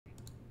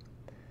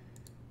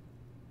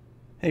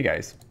Hey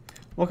guys,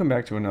 welcome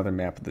back to another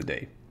map of the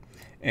day.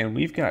 And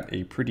we've got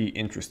a pretty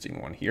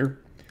interesting one here.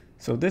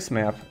 So this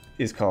map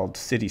is called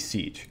City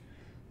Siege.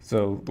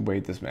 So the way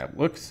this map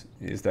looks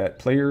is that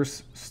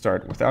players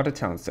start without a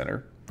town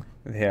center.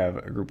 They have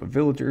a group of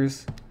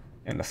villagers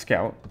and a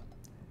scout.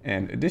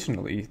 And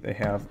additionally, they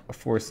have a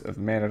force of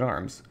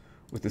man-at-arms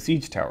with a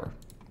siege tower.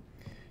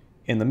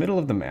 In the middle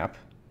of the map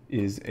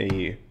is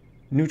a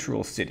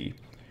neutral city.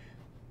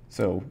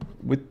 So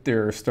with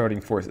their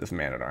starting force of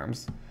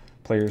man-at-arms,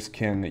 players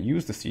can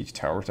use the siege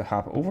tower to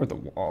hop over the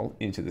wall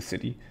into the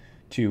city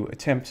to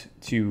attempt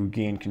to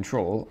gain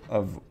control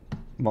of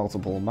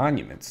multiple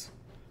monuments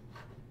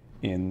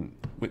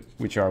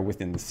which are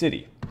within the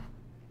city.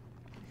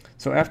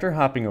 So after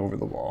hopping over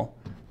the wall,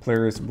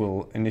 players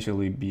will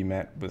initially be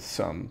met with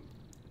some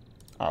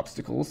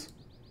obstacles.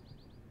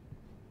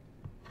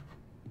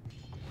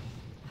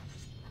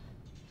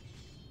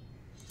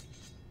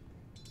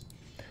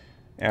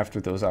 After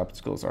those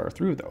obstacles are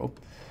through, though,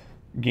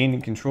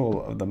 gaining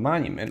control of the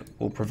monument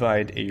will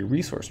provide a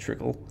resource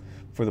trickle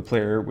for the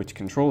player which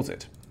controls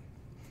it.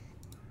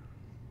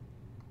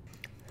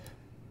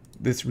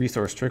 This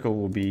resource trickle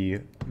will be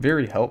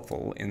very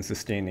helpful in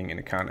sustaining an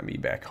economy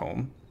back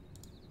home.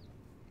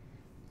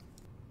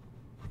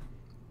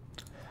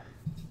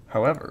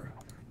 However,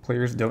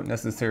 players don't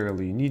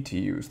necessarily need to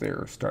use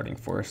their starting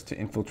force to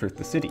infiltrate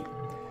the city.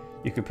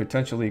 You could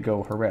potentially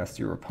go harass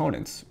your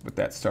opponents with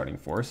that starting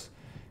force,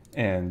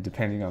 and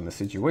depending on the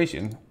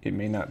situation, it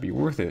may not be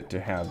worth it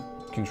to have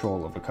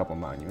control of a couple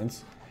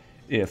monuments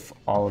if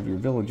all of your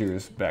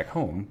villagers back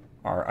home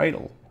are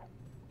idle.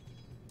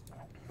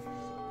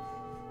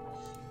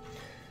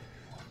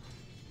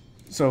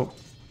 So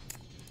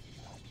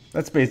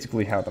that's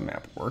basically how the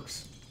map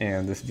works,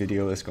 and this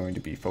video is going to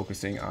be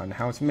focusing on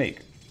how to make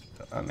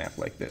a map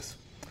like this.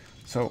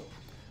 So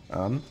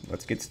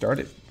let's get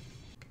started.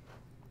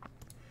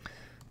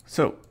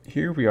 So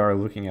here we are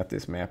looking at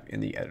this map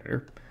in the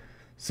editor.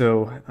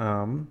 So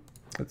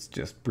let's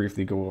just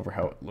briefly go over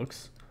how it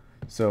looks.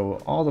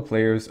 So all the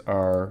players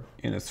are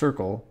in a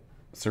circle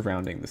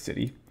surrounding the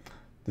city.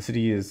 The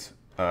city is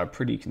a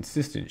pretty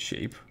consistent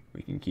shape.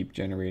 We can keep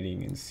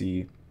generating and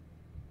see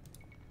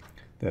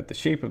that the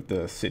shape of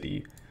the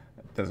city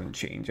doesn't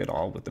change at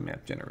all with the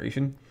map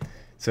generation.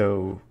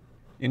 So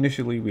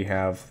initially we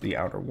have the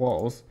outer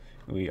walls.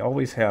 We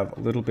always have a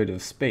little bit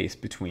of space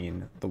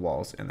between the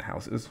walls and the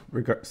houses,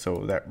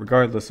 so that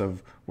regardless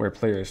of where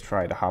players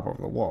try to hop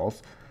over the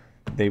walls,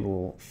 they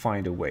will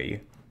find a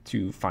way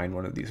to find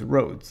one of these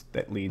roads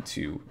that lead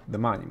to the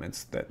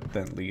monuments that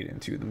then lead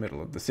into the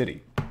middle of the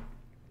city.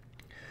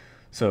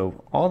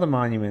 So all the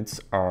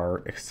monuments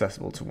are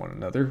accessible to one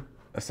another,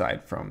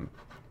 aside from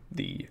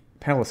the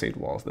palisade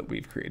walls that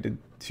we've created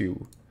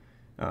to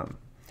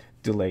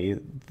delay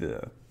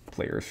the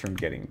players from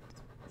getting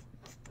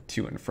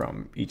to and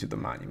from each of the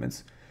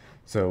monuments.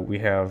 So we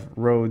have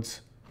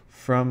roads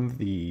from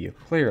the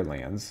player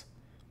lands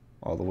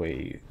all the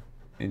way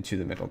into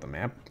the middle of the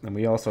map, and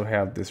we also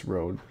have this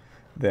road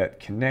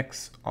that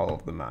connects all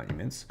of the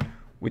monuments,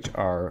 which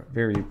are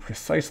very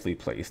precisely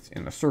placed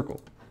in a circle.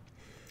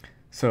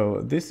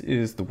 So this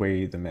is the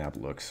way the map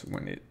looks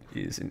when it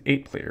is an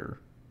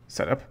 8-player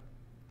setup.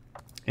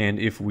 And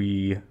if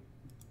we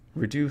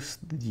reduce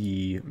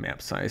the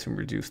map size and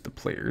reduce the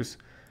players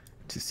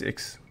to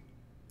 6,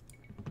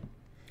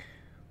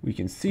 we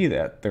can see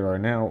that there are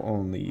now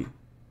only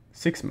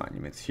 6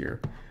 monuments here,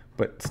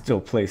 but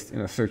still placed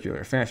in a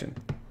circular fashion.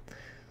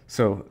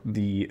 So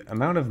the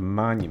amount of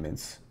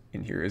monuments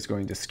in here is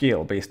going to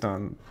scale based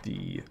on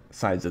the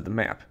size of the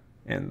map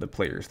and the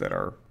players that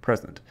are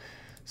present.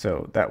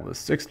 So that was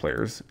 6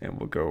 players, and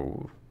we'll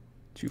go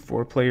to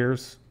 4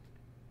 players.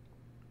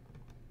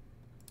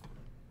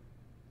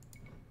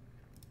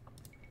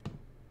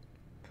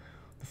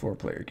 The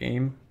 4-player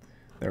game,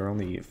 there are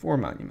only 4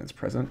 monuments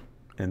present,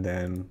 and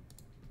then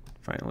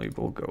finally,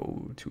 we'll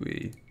go to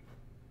a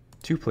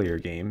 2-player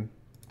game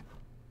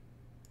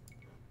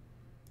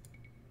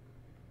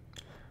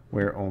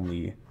where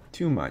only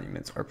 2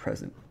 monuments are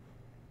present.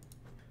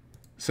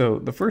 So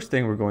the first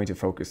thing we're going to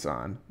focus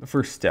on, the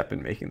first step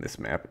in making this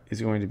map,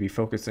 is going to be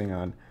focusing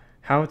on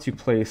how to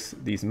place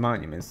these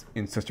monuments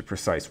in such a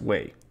precise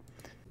way.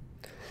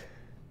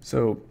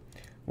 So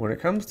when it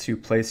comes to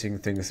placing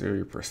things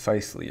very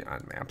precisely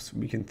on maps,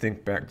 we can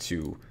think back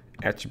to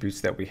attributes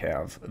that we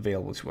have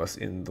available to us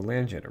in the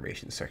land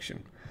generation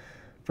section.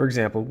 For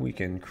example, we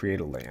can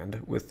create a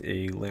land with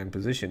a land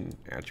position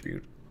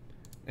attribute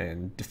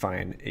and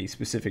define a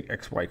specific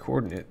XY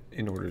coordinate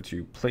in order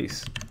to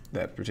place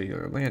that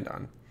particular land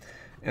on.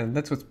 And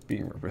that's what's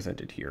being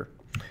represented here.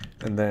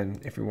 And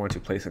then if we want to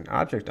place an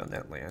object on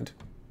that land,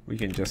 we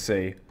can just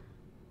say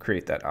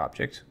create that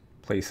object,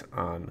 place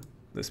on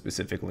the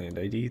specific land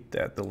ID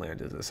that the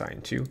land is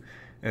assigned to,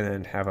 and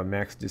then have a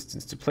max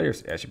distance to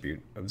players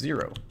attribute of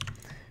 0.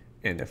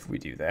 And if we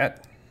do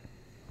that,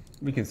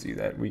 we can see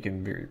that we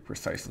can very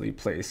precisely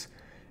place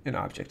an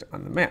object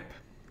on the map.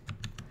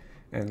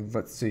 And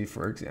let's say,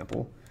 for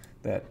example,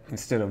 that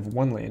instead of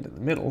 1 land in the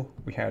middle,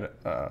 we had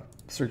a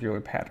circular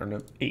pattern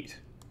of 8.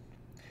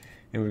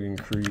 and we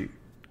can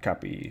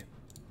copy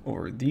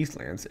over these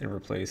lands and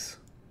replace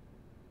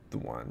the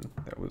one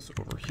that was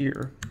over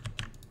here.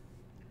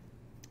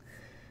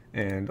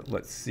 And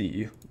let's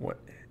see what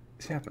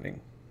is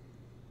happening.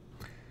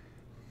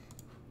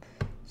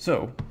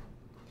 So,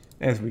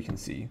 as we can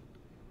see,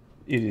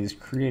 it is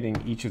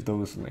creating each of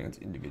those lands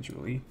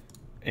individually,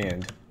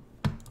 and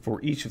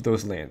for each of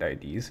those land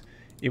IDs,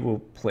 it will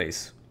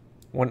place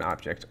one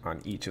object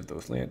on each of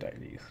those land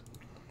IDs.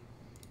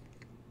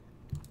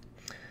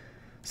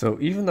 So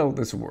even though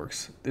this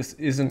works, this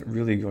isn't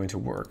really going to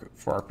work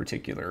for our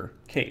particular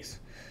case,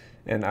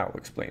 and I'll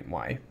explain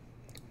why.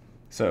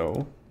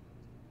 So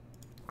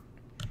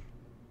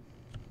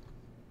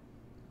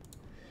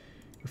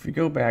if we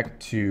go back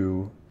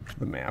to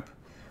the map,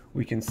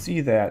 we can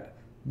see that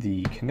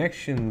the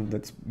connection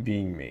that's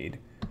being made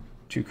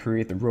to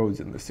create the roads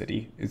in the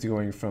city is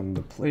going from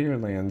the player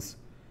lands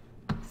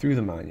through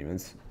the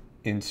monuments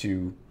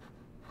into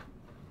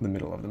the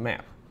middle of the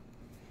map.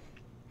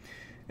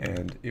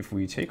 And if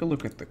we take a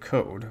look at the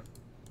code,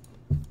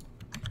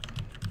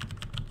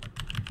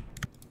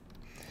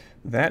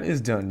 that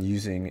is done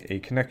using a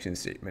connection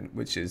statement,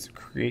 which is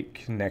create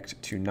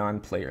connect to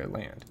non-player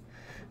land.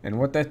 And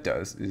what that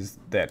does is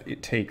that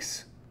it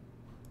takes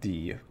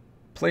the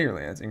player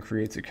lands and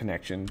creates a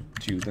connection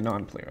to the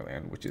non-player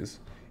land, which is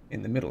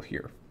in the middle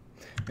here.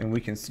 And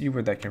we can see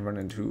where that can run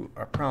into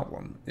a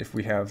problem if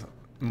we have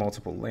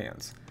multiple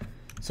lands.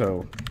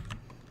 So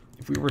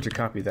if we were to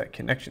copy that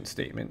connection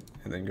statement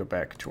and then go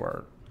back to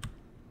our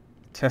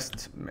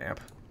test map,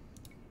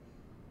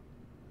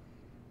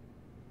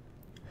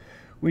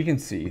 we can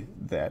see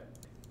that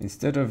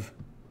instead of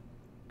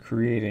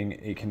creating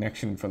a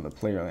connection from the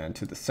player land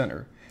to the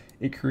center,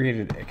 it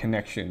created a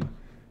connection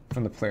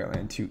from the player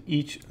land to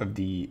each of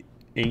the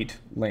 8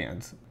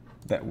 lands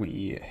that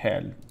we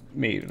had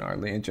made in our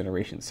land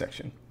generation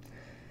section.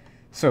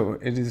 So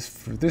it is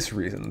for this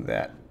reason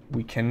that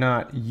we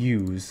cannot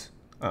use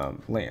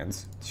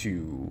lands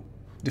to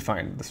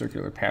define the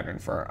circular pattern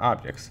for our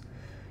objects.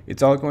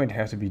 It's all going to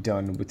have to be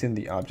done within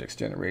the objects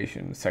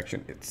generation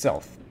section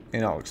itself,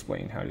 and I'll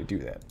explain how to do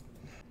that.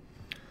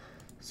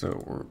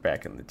 So we're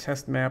back in the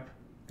test map,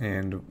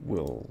 and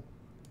we'll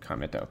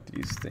comment out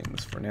these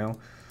things for now.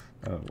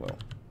 Well,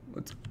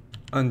 let's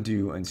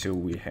undo until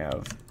we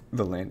have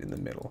the land in the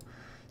middle.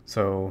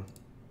 So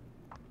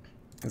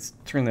let's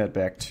turn that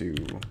back to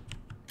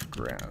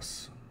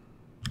grass.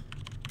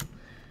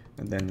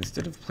 And then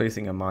instead of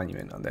placing a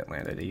monument on that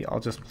land ID, I'll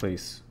just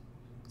place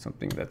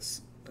something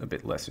that's a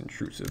bit less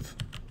intrusive.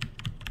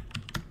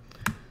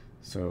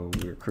 So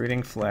we're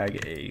creating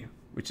flag A,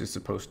 which is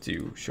supposed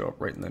to show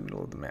up right in the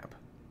middle of the map.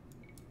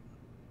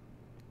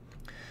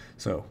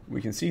 So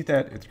we can see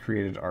that it's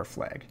created our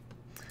flag.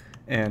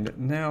 And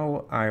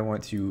now I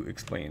want to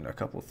explain a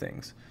couple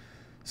things.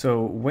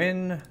 So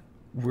when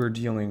we're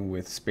dealing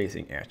with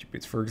spacing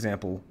attributes, for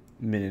example,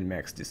 min and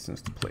max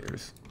distance to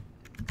players,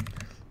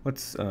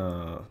 let's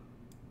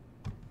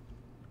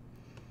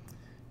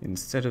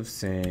instead of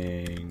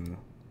saying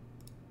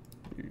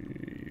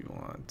we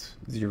want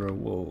 0,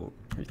 we'll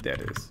make that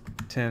as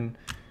 10,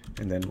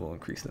 and then we'll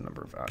increase the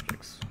number of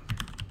objects.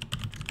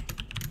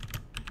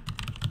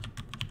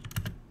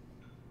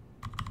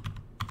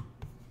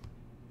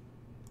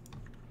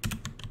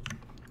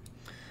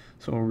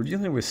 So when we're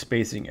dealing with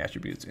spacing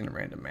attributes in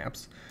random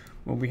maps,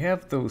 when we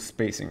have those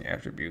spacing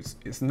attributes,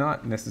 it's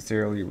not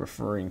necessarily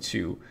referring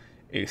to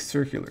a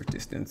circular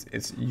distance.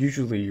 It's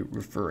usually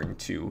referring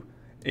to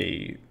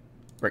a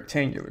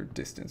rectangular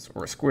distance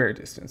or a square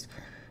distance.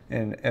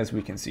 And as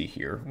we can see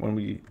here, when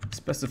we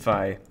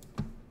specify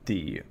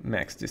the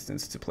max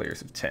distance to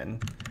players of 10,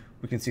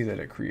 we can see that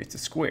it creates a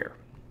square.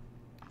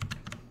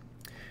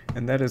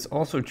 And that is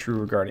also true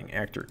regarding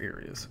actor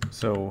areas.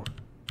 So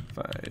if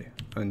I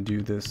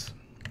undo this,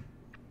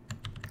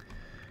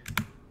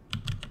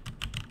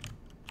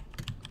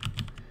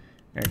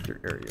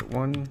 actor area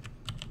 1,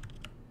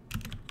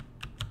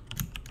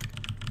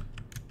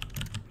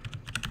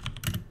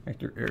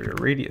 actor area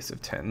radius of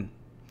 10,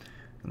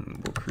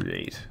 and we'll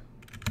create,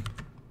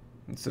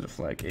 instead of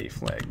flag A,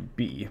 flag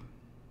B.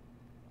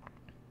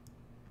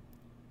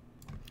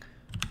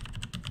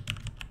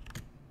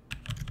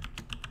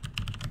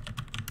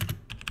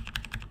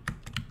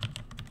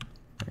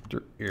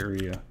 Actor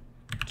area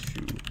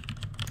to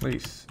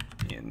place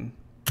in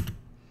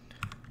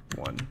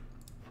 1.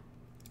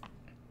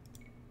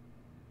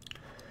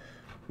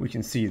 We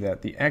can see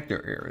that the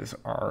actor areas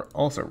are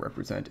also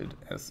represented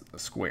as a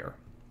square.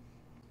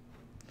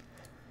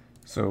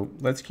 So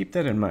let's keep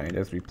that in mind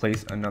as we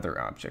place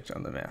another object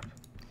on the map.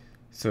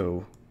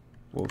 So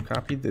we'll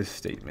copy this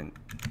statement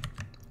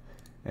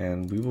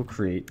and we will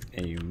create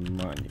a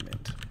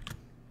monument.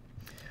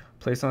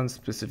 Place on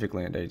specific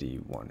land ID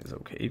 1 is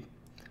okay,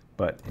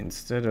 but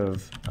instead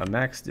of a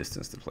max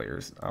distance to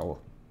players, I'll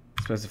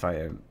specify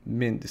a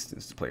min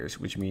distance to players,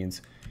 which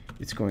means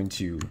it's going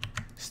to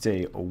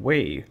stay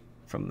away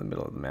from the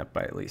middle of the map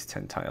by at least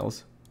 10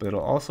 tiles, but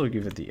it'll also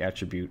give it the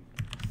attribute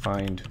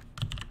find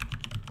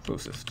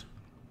closest.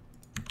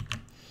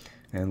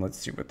 And let's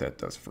see what that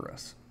does for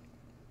us.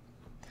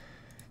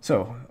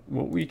 So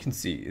what we can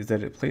see is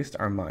that it placed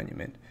our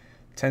monument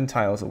 10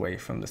 tiles away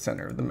from the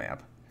center of the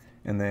map.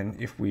 And then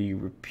if we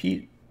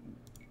repeat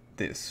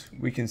this,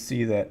 we can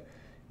see that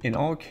in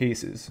all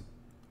cases,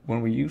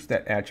 when we use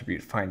that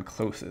attribute find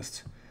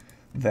closest,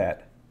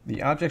 that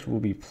the object will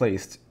be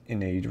placed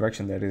in a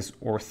direction that is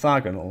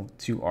orthogonal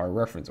to our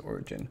reference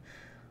origin,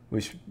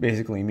 which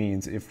basically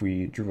means if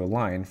we drew a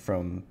line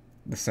from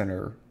the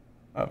center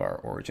of our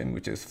origin,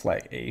 which is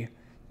flag A,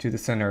 to the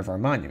center of our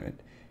monument,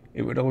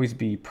 it would always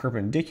be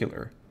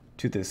perpendicular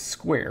to this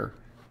square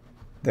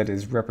that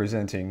is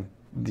representing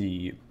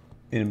the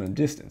minimum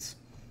distance.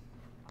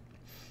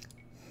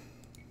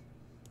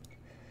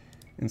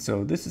 And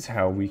so this is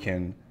how we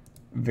can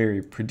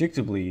very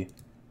predictably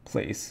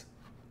place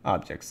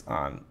objects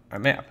on a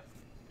map.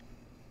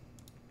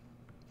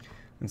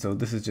 And so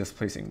this is just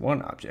placing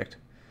one object.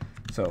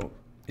 So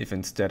if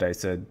instead I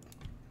said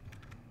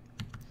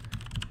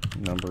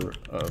number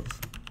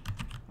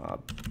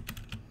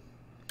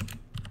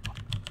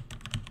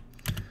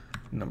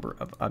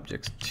of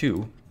objects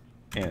 2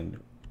 and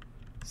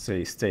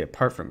say stay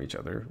apart from each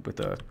other with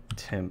a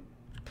temp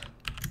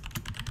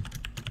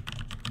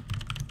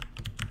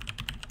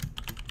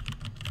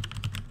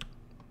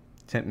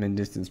min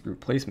distance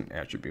replacement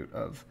attribute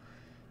of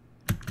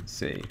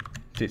say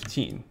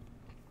 15,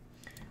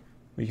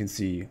 we can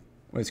see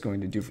what it's going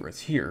to do for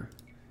us here,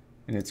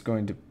 and it's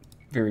going to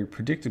very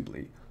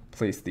predictably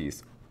place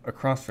these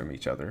across from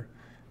each other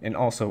and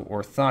also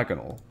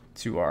orthogonal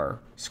to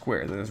our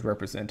square that is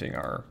representing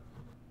our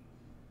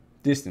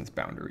distance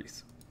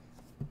boundaries.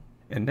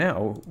 And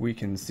now we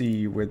can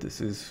see where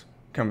this is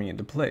coming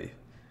into play,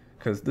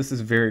 because this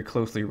is very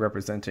closely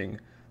representing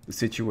the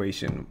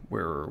situation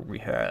where we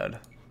had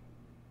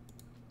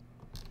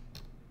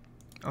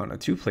on a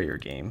 2-player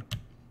game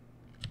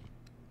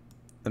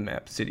the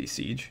map City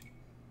Siege.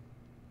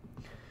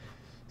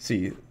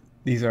 See,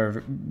 these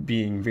are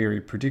being very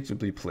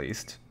predictably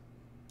placed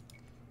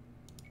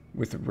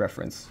with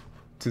reference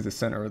to the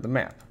center of the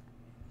map.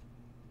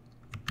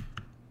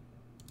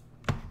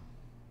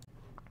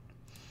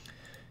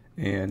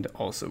 And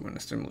also in a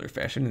similar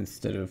fashion,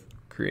 instead of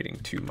creating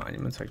 2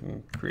 monuments, I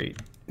can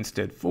create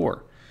instead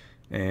 4.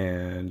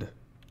 And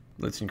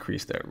let's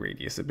increase that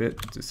radius a bit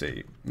to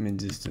say min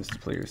distance to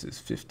players is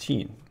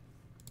 15.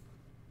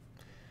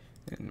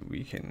 And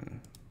we can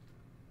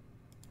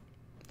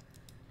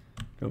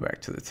go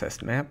back to the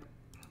test map.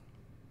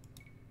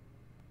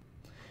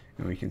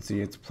 And we can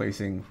see it's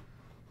placing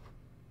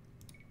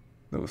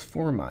those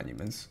 4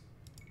 monuments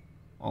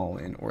all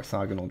in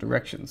orthogonal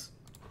directions.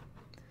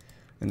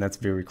 And that's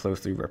very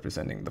closely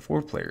representing the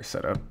 4-player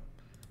setup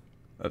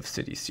of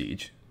City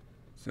Siege.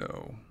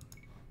 So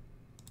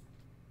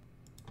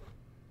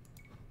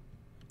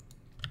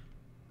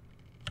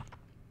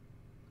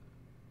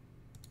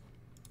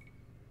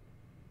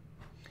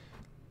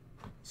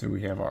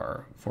we have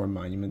our 4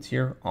 monuments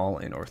here, all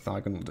in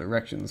orthogonal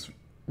directions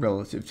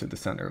relative to the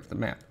center of the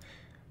map.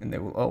 And they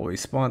will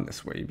always spawn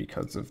this way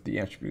because of the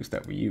attributes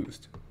that we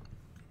used.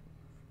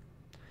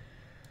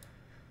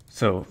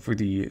 So for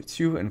the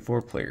 2 and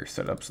 4 player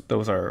setups,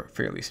 those are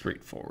fairly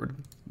straightforward,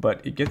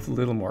 but it gets a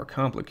little more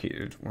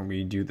complicated when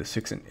we do the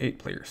 6 and 8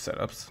 player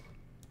setups.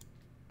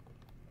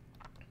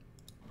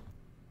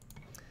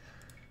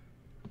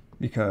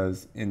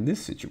 Because in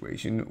this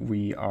situation,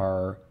 we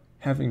are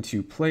having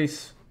to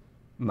place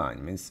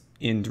monuments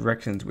in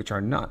directions which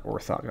are not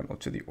orthogonal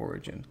to the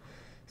origin.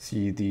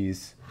 See,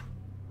 these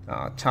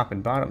top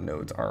and bottom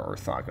nodes are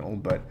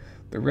orthogonal, but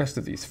the rest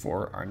of these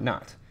 4 are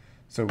not.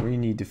 So we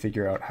need to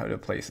figure out how to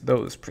place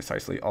those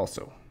precisely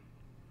also.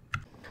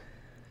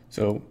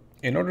 So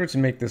in order to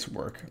make this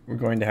work, we're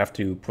going to have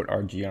to put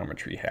our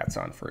geometry hats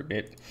on for a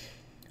bit.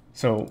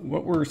 So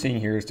what we're seeing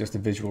here is just a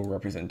visual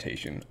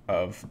representation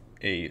of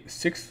a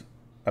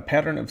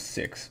pattern of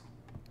 6,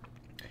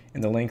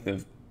 and the length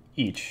of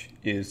each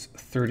is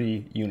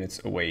 30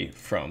 units away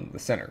from the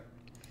center.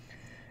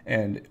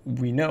 And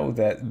we know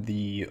that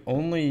the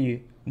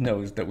only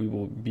nodes that we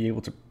will be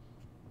able to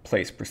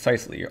place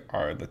precisely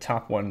are the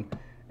top one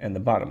and the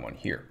bottom one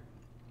here.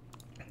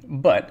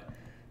 But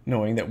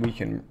knowing that we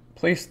can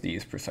place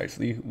these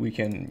precisely, we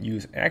can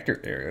use actor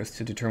areas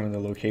to determine the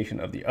location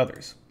of the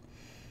others.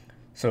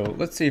 So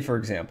let's say, for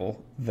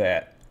example,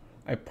 that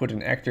I put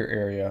an actor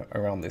area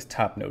around this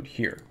top node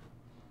here.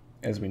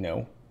 As we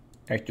know,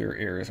 actor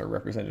areas are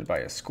represented by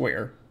a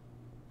square.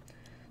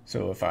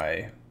 So if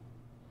I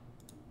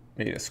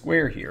made a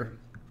square here,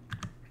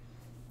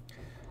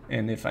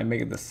 and if I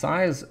make the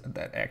size of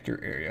that actor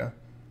area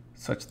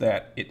such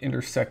that it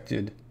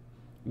intersected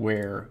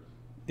where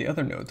the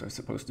other nodes are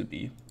supposed to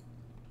be,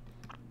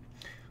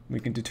 we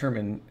can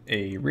determine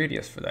a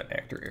radius for that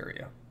actor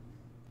area.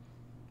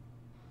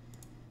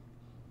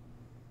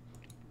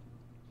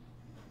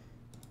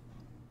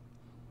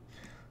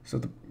 So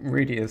the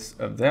radius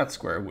of that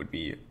square would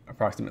be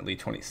approximately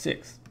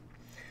 26.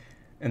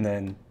 And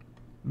then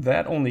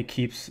that only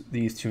keeps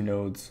these 2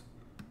 nodes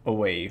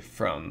away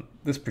from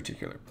this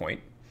particular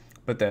point.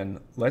 But then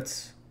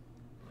let's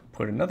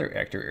put another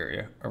actor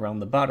area around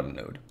the bottom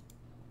node.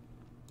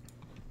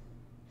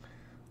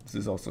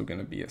 this is also going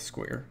to be a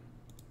square.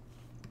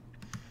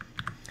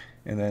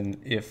 And then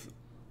if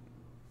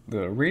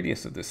the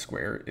radius of this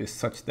square is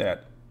such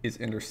that it's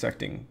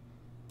intersecting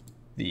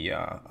the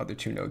other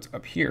two nodes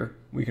up here,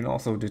 we can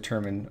also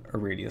determine a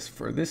radius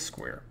for this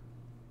square.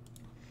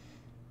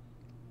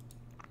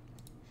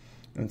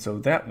 And so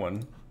that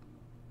one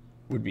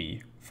would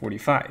be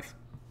 45.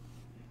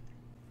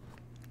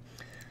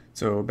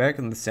 So back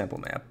in the sample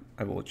map,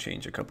 I will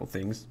change a couple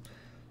things.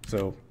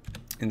 So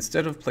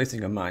instead of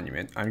placing a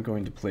monument, I'm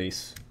going to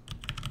place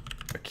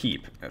a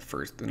keep at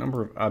first. The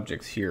number of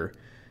objects here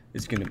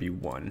is going to be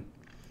 1.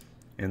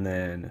 And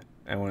then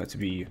I want it to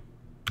be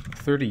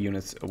 30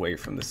 units away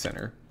from the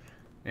center.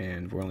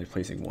 And we're only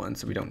placing 1,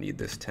 so we don't need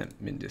this temp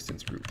min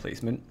distance group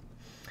placement.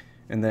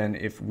 And then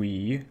if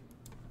we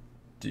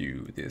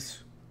do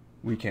this,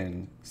 we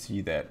can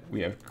see that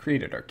we have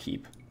created our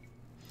keep.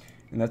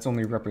 And that's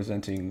only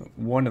representing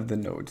one of the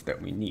nodes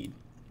that we need.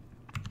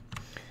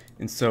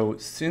 And so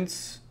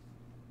since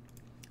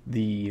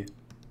the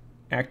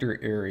actor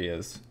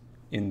areas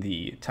in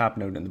the top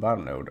node and the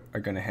bottom node are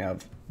going to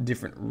have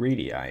different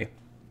radii,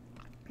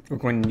 we're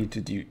going to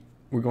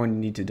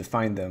need to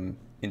define them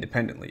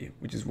independently,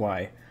 which is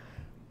why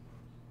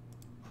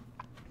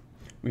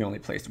we only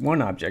placed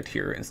one object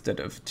here instead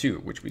of 2,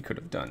 which we could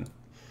have done.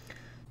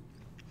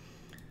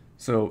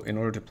 So in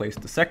order to place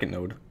the second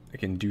node, I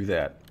can do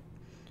that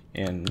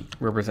and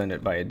represent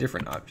it by a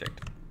different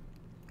object.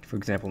 For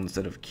example,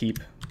 instead of keep,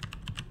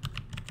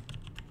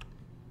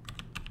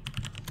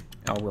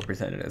 I'll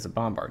represent it as a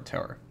bombard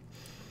tower.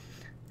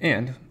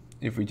 And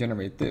if we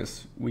generate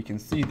this, we can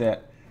see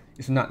that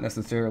it's not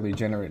necessarily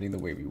generating the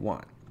way we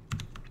want.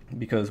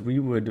 Because we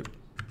would,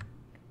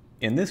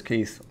 in this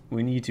case,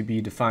 we need to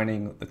be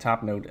defining the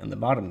top node and the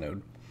bottom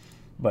node.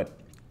 But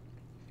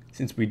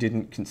since we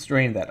didn't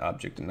constrain that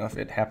object enough,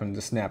 it happened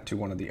to snap to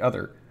one of the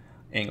other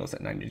angles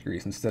at 90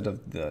 degrees instead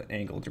of the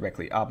angle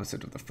directly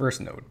opposite of the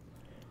first node.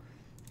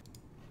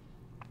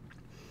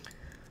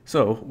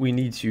 So we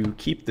need to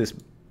keep this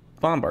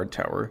bombard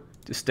tower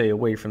to stay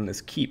away from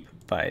this keep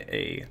by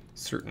a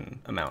certain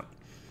amount.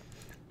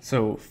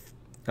 So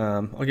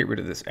I'll get rid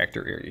of this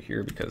actor area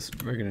here because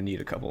we're going to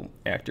need a couple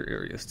actor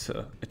areas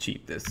to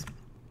achieve this.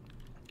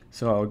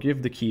 So I'll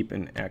give the keep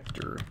an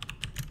actor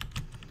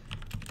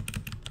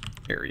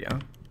area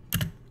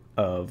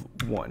of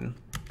 1.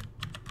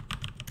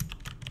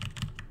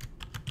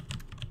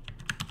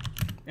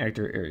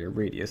 Actor area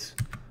radius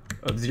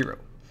of 0.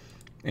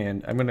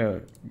 And I'm going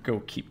to go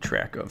keep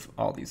track of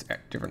all these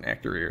different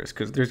actor areas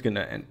because there's going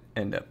to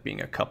end up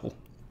being a couple.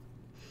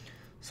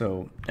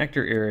 So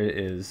actor area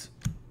is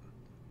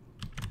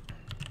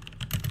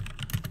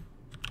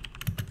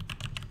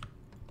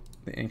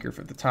the anchor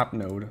for the top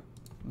node.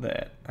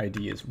 That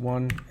ID is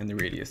 1 and the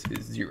radius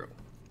is 0.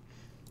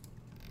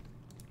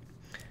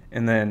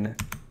 And then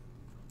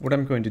what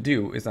I'm going to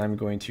do is I'm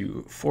going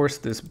to force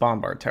this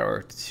bombard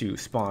tower to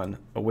spawn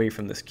away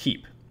from this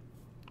keep.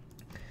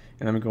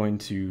 And I'm going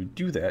to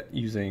do that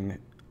using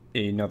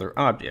another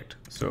object.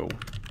 So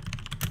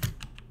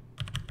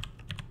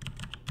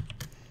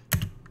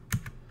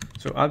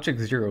object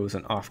 0 is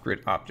an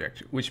off-grid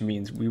object, which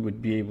means we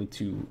would be able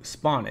to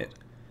spawn it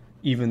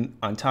even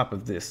on top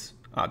of this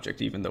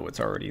object, even though it's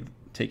already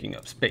taking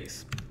up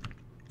space.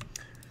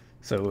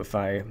 So if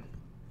I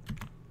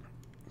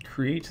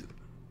create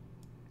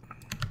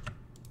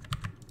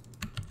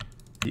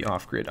the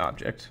off-grid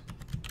object,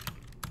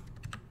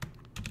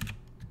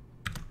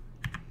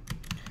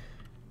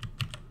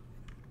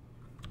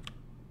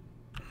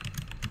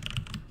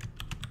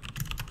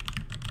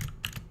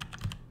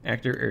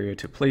 actor area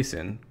to place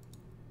in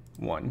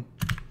 1,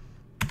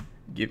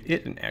 give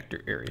it an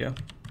actor area,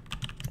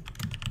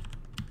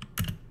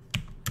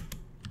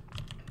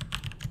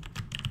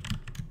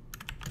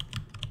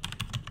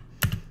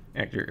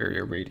 actor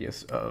area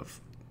radius of,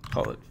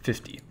 call it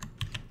 50,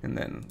 and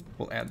then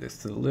we'll add this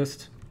to the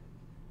list.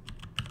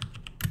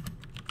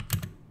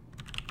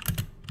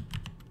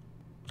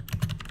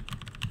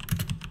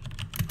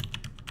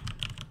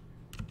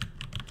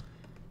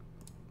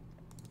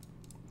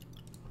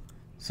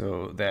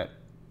 So that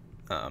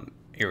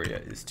area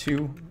is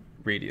 2,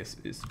 radius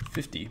is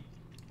 50.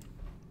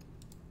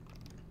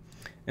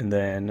 And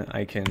then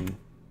I can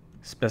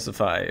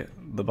specify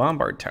the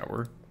bombard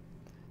tower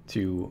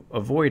to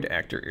avoid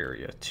actor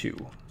area 2.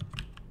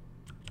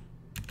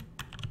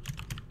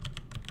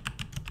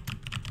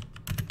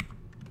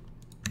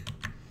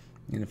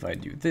 And if I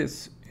do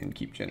this and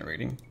keep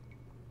generating,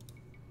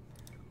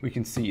 we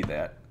can see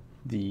that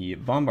the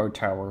bombard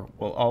tower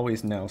will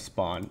always now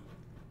spawn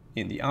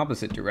in the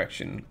opposite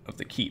direction of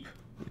the keep,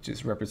 which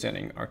is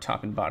representing our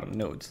top and bottom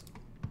nodes.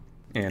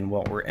 And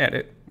while we're at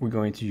it, we're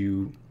going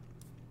to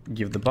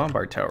give the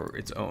bombard tower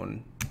its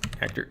own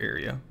actor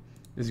area.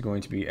 This is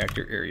going to be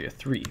actor area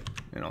 3,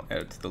 and I'll add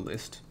it to the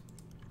list.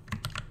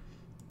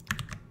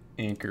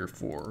 Anchor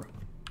for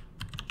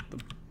the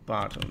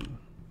bottom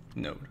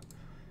node.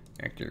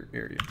 Actor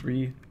area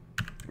 3,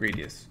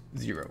 radius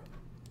 0.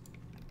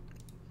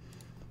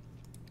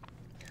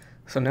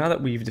 So now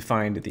that we've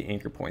defined the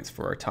anchor points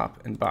for our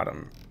top and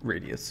bottom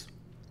radius,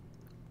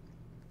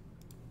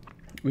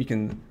 we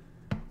can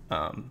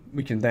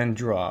then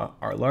draw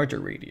our larger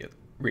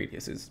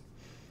radiuses.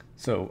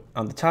 So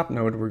on the top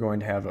node, we're going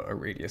to have a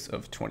radius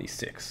of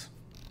 26.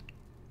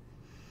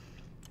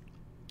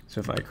 So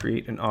if I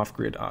create an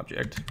off-grid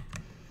object,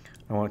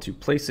 I want to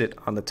place it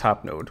on the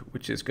top node,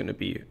 which is going to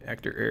be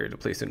actor area to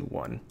place in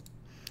 1.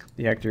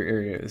 The actor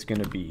area is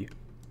going to be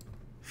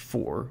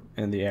 4,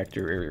 and the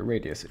actor area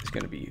radius is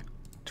going to be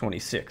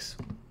 26.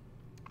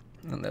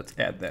 And let's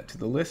add that to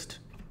the list.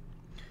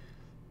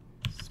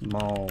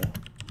 Small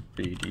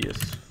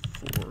radius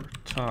for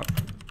top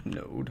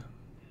node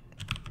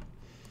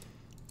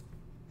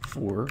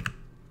for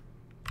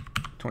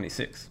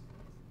 26.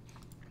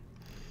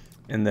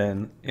 And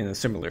then in a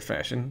similar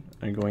fashion,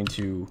 I'm going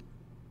to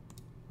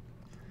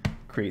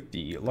create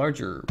the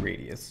larger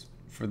radius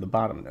for the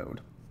bottom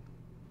node.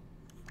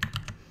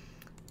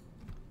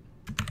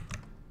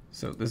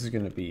 So this is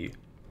going to be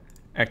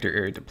actor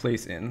area to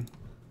place in.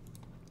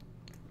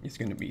 It's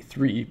going to be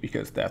 3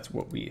 because that's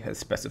what we have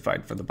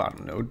specified for the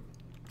bottom node.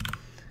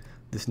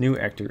 This new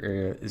actor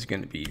area is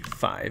going to be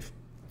 5,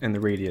 and the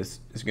radius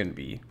is going to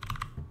be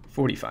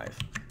 45.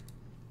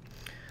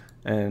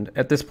 And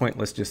at this point,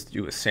 let's just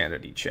do a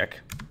sanity check.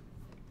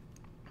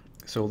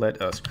 So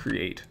let us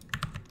create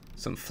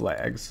some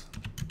flags.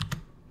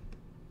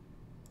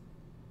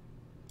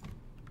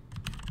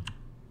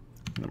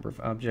 Number of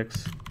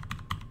objects.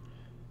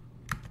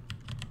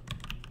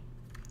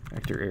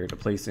 Actor area to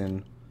place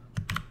in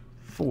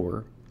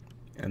 4,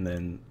 and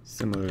then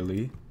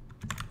similarly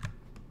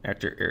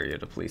actor area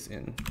to place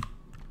in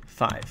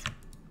 5.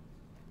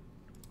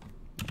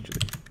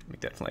 Actually,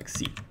 make that flag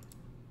C.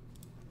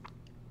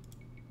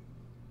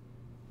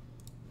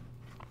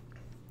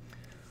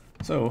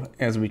 So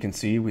as we can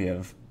see, we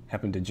have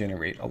happened to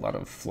generate a lot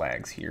of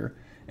flags here,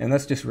 and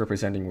that's just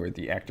representing where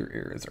the actor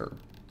areas are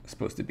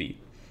supposed to be.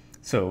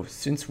 So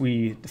since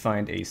we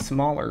defined a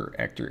smaller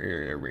actor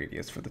area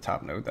radius for the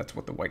top node, that's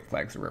what the white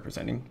flags are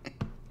representing,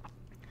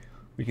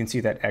 we can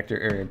see that actor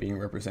area being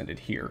represented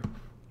here.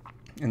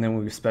 And then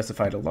we've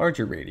specified a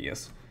larger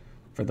radius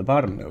for the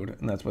bottom node,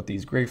 and that's what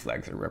these gray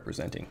flags are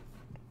representing.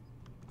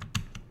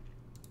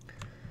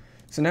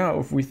 So now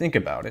if we think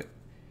about it,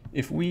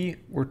 if we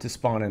were to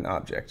spawn an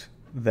object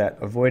that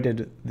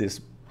avoided this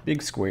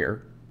big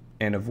square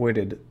and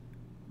avoided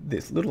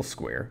this little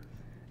square,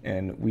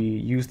 and we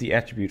use the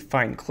attribute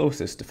find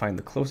closest to find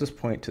the closest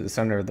point to the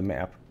center of the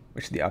map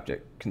which the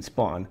object can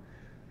spawn,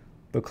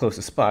 the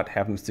closest spot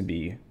happens to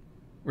be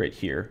right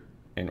here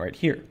and right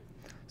here.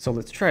 So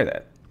let's try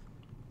that.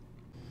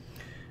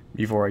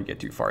 Before I get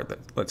too far,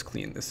 let's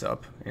clean this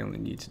up. I only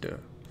need to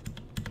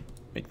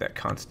make that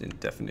constant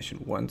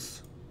definition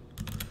once.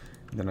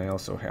 And then I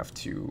also have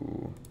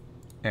to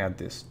add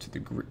this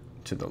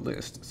to the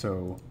list.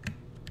 So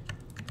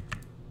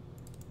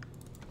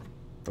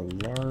the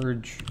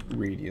large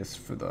radius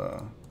for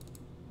the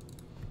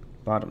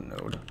bottom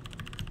node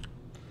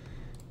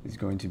is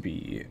going to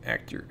be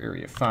actor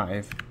area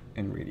 5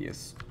 and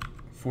radius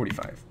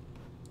 45.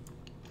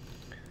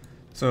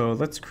 So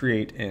let's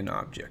create an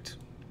object.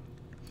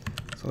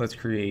 So let's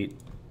create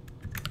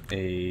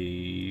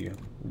a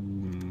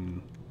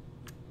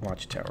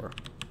watchtower.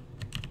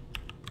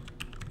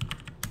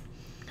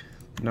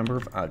 The number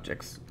of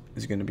objects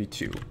is going to be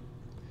 2.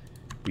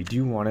 We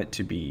do want it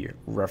to be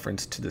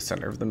referenced to the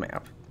center of the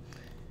map,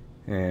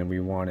 and we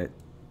want it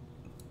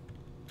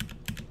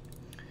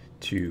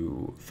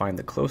to find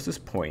the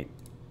closest point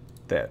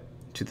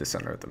to the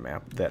center of the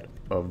map that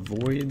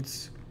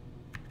avoids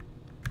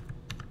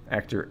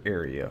actor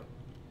area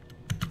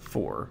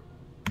 4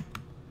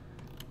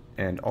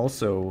 and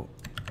also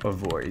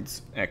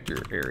avoids actor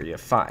area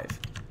 5.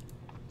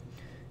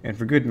 And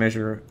for good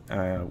measure,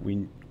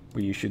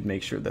 we should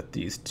make sure that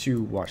these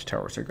two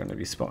watchtowers are going to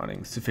be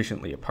spawning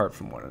sufficiently apart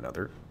from one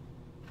another.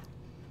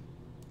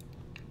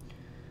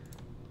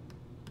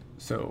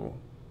 So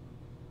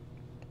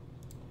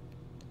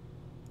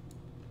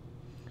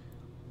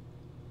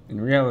in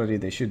reality,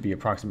 they should be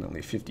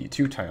approximately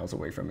 52 tiles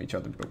away from each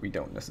other, but we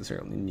don't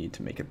necessarily need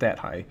to make it that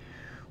high.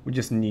 We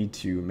just need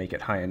to make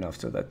it high enough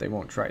so that they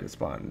won't try to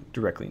spawn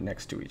directly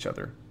next to each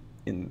other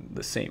in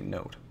the same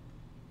node.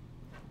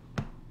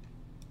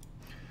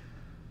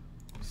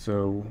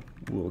 So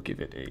we'll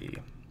give it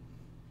a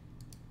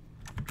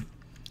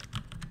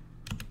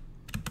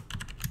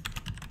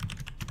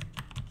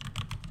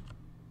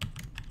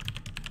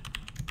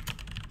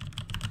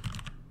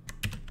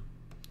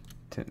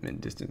min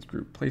distance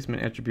group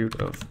placement attribute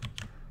of,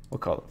 we'll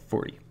call it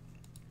 40.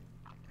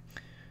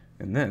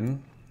 And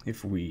then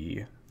if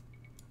we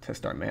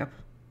test our map,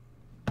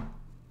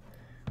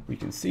 we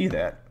can see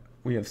that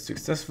we have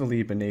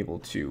successfully been able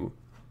to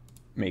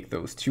make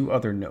those two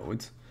other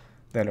nodes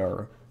that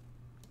are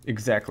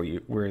exactly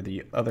where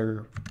the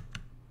other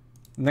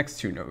next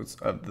two nodes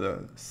of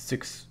the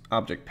 6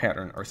 object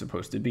pattern are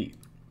supposed to be.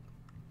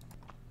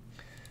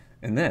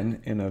 And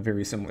then in a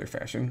very similar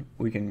fashion,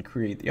 we can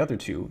create the other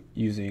two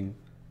using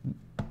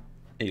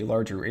a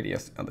larger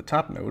radius on the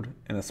top node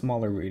and a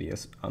smaller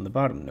radius on the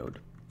bottom node.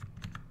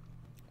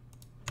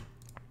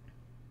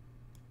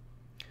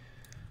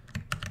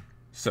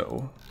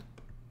 So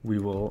we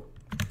will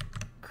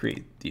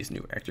create these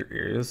new actor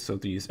areas. So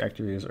these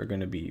actor areas are going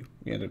to be,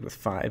 we ended with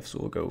 5, so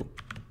we'll go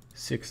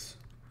 6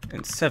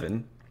 and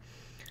 7.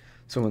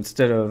 So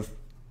instead of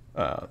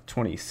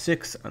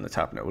 26 on the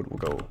top node, we'll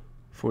go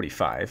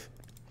 45.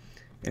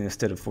 And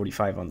instead of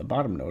 45 on the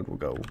bottom node, we'll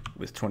go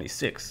with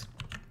 26.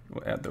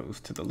 We'll add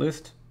those to the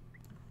list.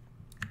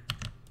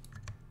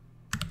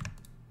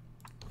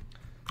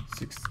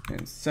 6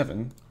 and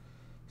 7.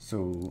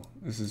 So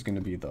this is going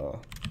to be the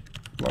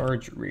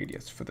large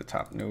radius for the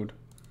top node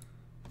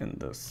and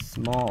the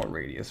small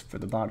radius for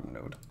the bottom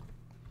node,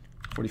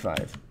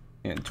 45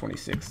 and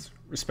 26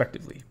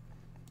 respectively.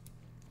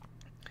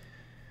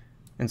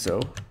 And so,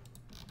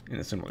 in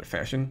a similar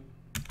fashion,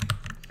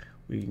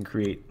 we can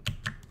create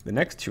the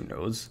next two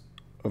nodes,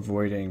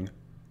 avoiding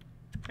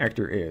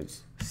actor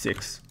areas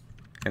 6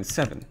 and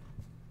 7.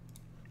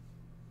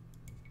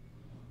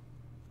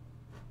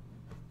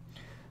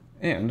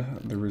 And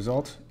the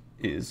result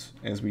is,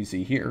 as we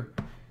see here,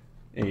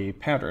 a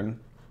pattern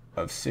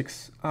of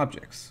 6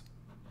 objects.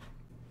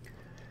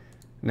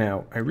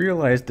 Now, I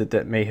realized that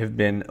that may have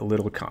been a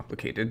little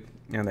complicated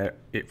and that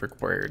it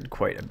required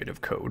quite a bit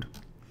of code.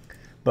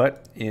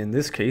 But in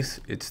this case,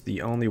 it's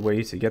the only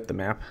way to get the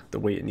map the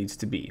way it needs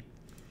to be.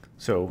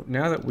 So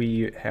now that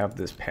we have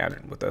this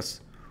pattern with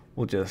us,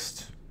 we'll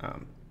just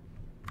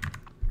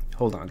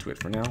hold on to it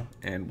for now,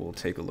 and we'll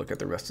take a look at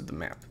the rest of the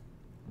map.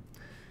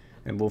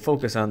 And we'll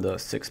focus on the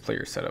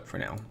 6-player setup for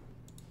now.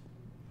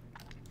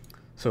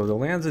 So the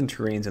lands and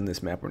terrains in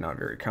this map are not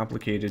very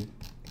complicated.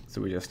 So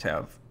we just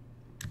have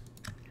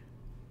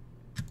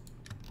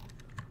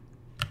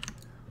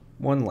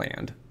one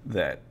land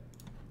that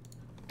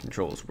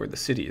controls where the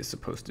city is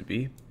supposed to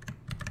be.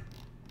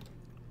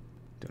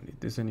 Don't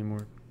need this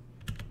anymore.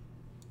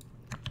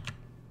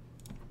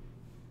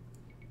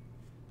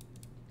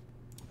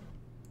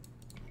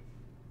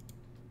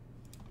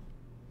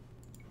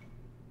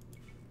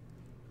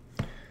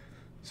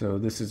 So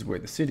this is where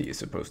the city is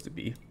supposed to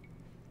be.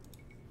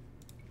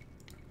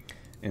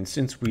 And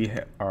since we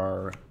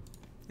are,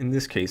 in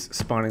this case,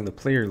 spawning the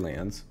player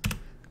lands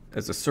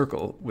as a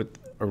circle with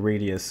a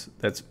radius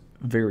that's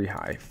very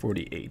high,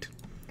 48,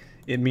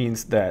 it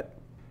means that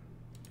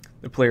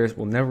the players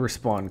will never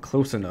spawn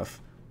close enough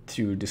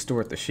to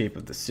distort the shape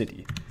of the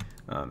city.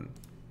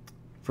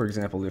 For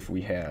example, if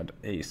we had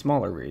a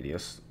smaller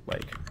radius,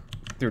 like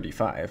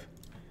 35,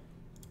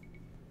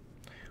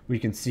 we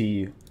can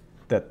see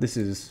that this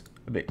is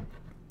a bit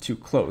too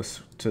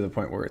close to the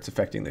point where it's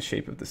affecting the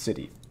shape of the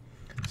city.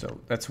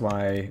 So that's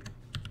why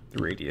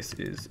the radius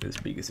is as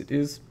big as it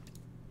is.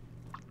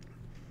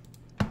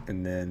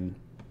 And then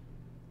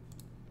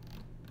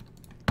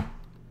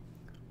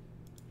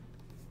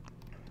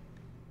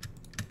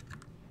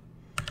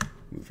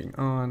moving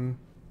on,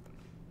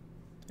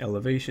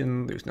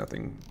 elevation, there's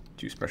nothing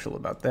too special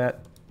about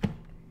that.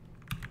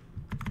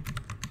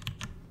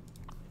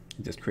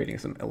 Just creating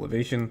some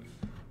elevation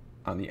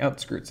on the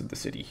outskirts of the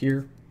city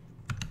here.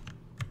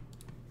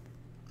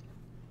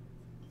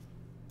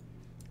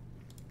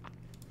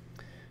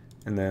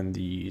 And then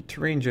the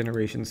terrain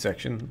generation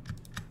section,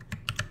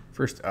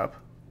 first up,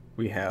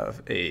 we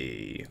have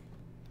a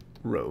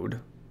road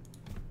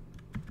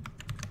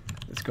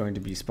that's going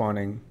to be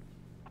spawning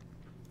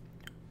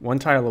one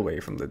tile away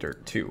from the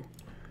dirt 2.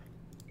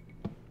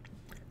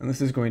 And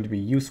this is going to be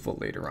useful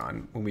later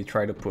on when we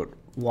try to put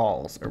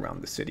walls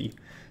around the city,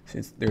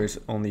 since there's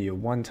only a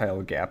 1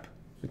 tile gap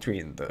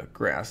between the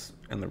grass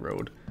and the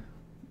road,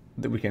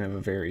 that we can have a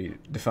very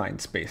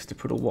defined space to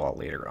put a wall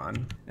later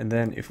on. And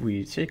then if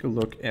we take a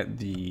look at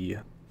the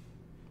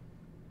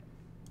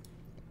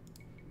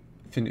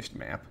finished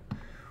map,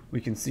 we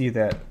can see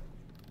that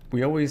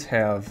we always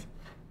have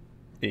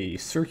a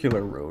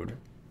circular road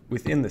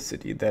within the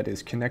city that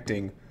is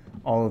connecting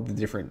all of the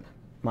different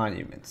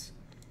monuments.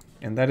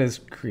 And that is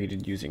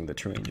created using the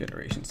terrain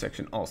generation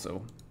section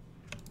also.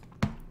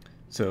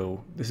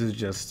 So this is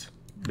just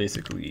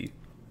basically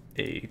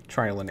a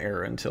trial and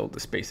error until the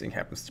spacing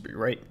happens to be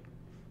right.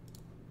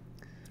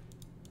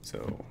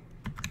 So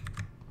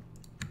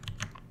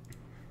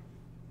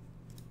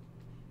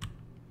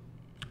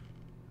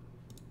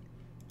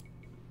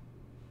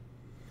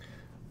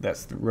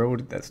that's the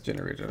road that's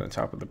generated on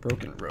top of the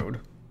broken road.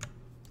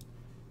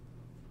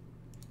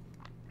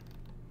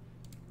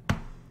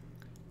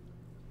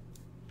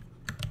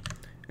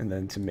 And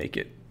then to make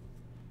it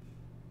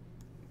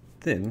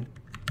thin,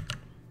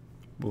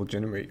 we'll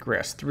generate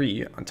grass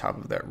 3 on top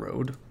of that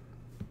road.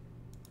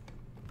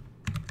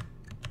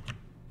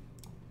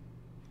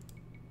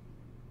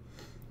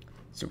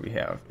 So we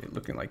have it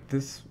looking like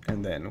this,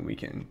 and then we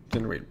can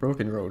generate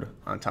broken road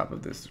on top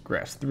of this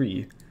grass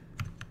 3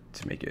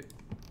 to make it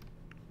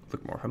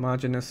look more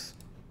homogeneous.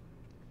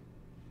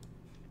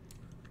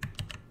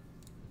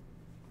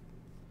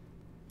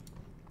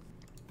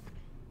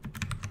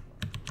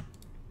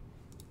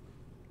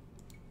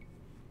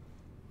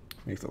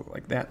 Makes it look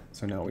like that.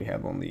 So now we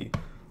have only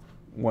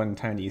one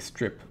tiny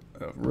strip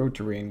of road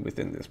terrain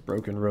within this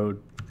broken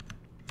road.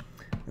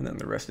 And then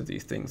the rest of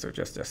these things are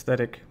just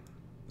aesthetic.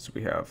 So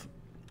we have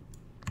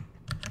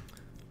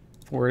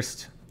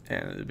forest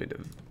and a bit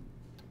of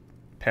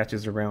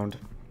patches around.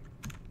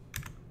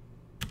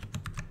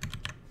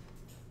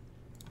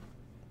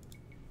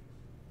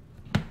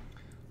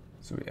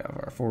 So we have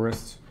our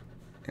forest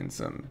and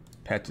some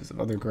patches of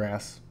other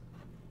grass.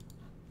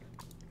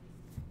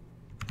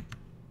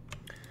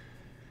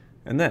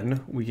 And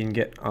then we can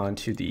get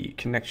onto the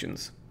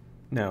connections.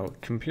 Now,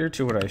 compared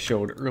to what I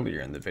showed earlier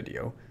in the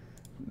video,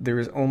 there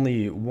is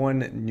only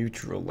one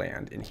neutral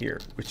land in here,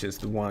 which is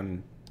the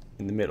one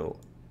in the middle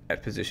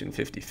at position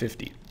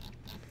 50-50.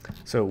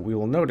 So we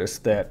will notice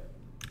that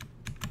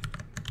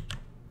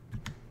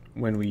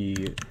when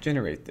we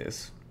generate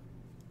this,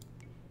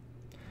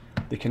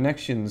 the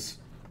connections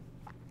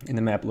in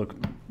the map look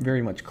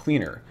very much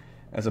cleaner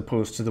as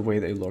opposed to the way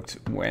they looked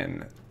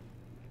when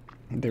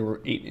there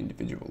were 8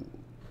 individual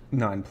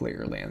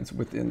non-player lands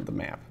within the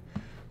map.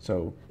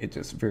 So it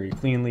just very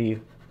cleanly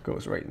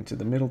goes right into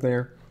the middle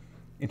there,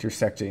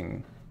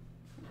 intersecting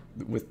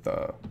with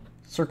the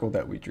circle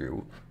that we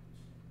drew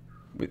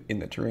in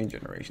the terrain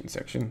generation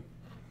section.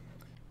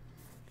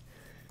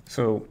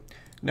 So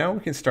now we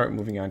can start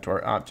moving on to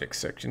our objects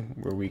section,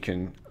 where we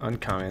can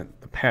uncomment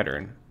the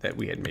pattern that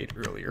we had made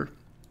earlier.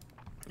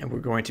 And we're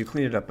going to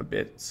clean it up a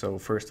bit. So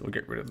first we'll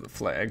get rid of the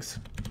flags.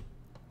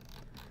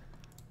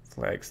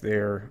 Flags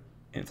there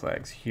and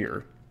flags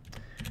here.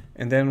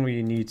 And then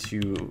we need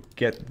to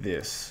get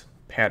this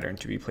pattern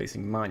to be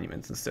placing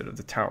monuments instead of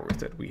the towers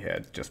that we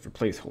had just for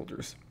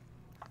placeholders.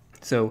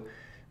 So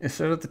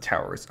instead of the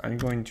towers, I'm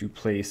going to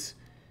place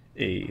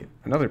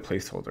another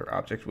placeholder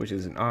object, which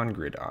is an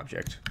on-grid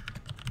object,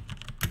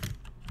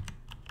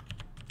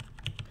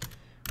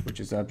 which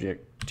is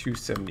object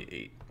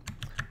 278.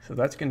 So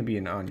that's going to be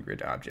an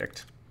on-grid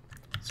object.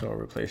 So I'll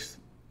replace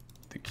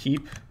the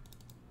keep,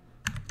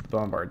 the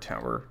bombard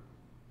tower,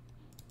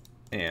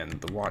 and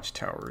the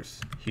watchtowers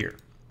here.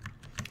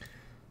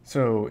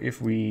 So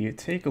if we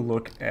take a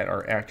look at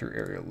our actor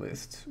area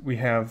list, we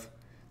have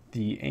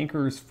the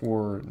anchors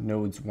for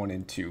nodes 1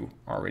 and 2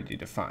 already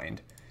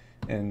defined.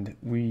 And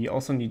we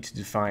also need to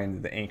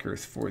define the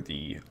anchors for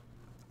the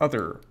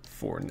other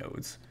 4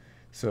 nodes.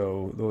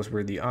 So those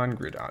were the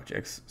on-grid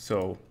objects.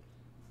 So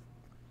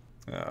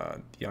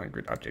the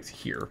on-grid objects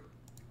here.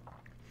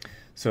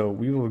 So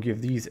we will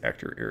give these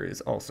actor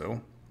areas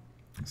also.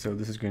 So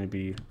this is going to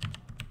be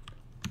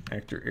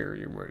actor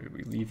area, where did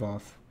we leave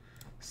off?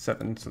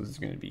 7, so this is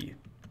going to be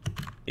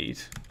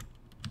 8.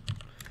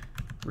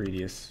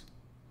 Radius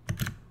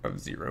of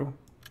 0.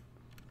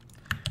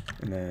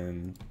 And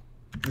then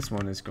this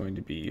one is going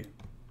to be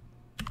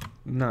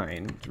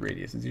 9 to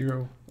radius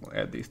 0. We'll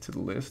add these to the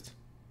list.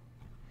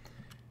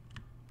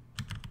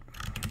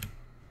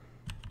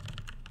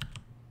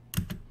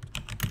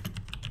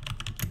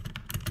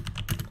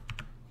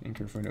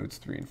 Anchor for nodes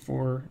 3 and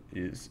 4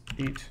 is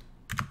 8,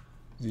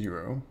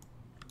 0.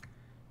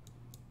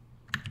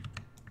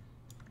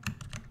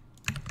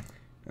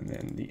 And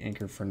then the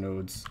anchor for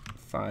nodes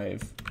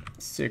 5,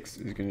 6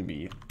 is going to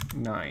be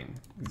 9,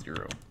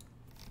 0.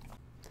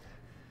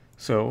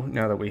 So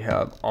now that we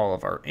have all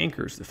of our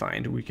anchors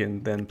defined, we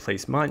can then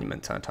place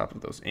monuments on top of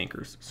those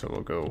anchors. So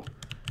we'll go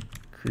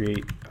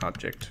create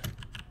object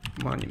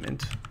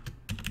monument.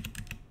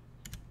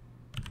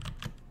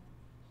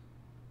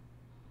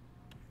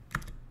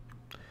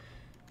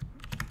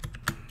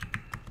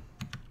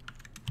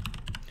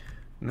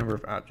 Number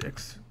of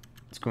objects.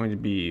 It's going to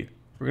be,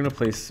 we're going to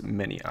place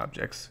many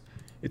objects.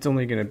 It's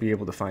only going to be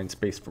able to find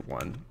space for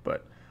one,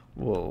 but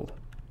we'll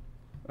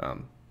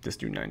just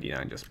do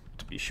 99 just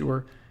to be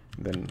sure.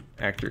 And then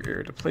actor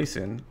area to place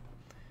in,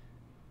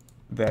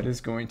 that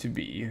is going to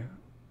be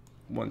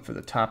one for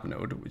the top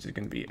node, which is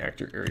going to be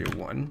actor area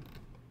 1.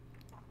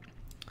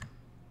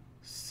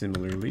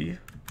 Similarly,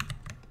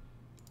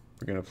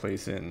 we're going to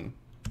place in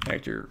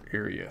actor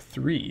area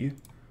 3,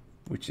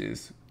 which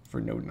is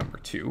for node number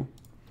 2.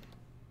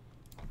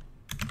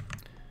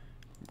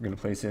 We're going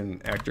to place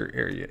in actor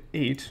area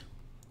 8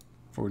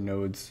 for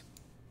nodes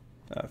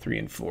 3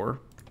 and 4.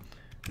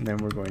 And then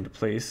we're going to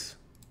place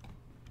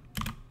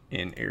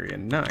in area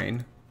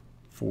 9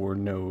 for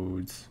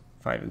nodes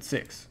 5 and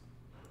 6.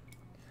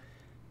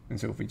 And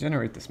so if we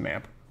generate this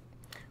map,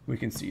 we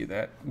can see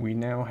that we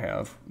now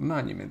have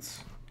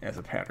monuments as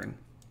a pattern.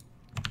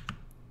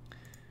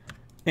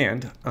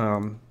 And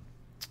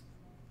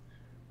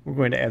we're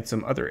going to add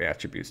some other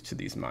attributes to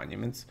these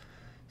monuments.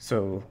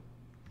 So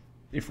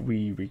if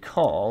we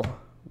recall,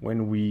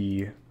 when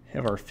we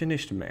have our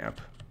finished map,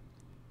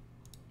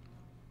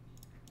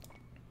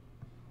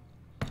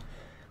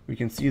 we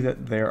can see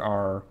that there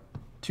are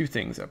two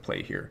things at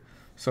play here.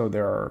 So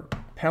there are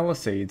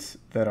palisades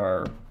that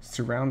are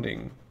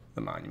surrounding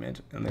the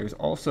monument, and there's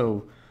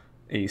also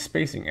a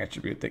spacing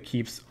attribute that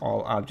keeps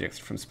all objects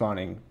from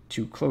spawning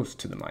too close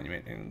to the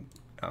monument and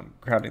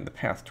crowding the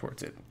path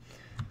towards it.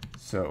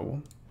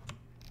 So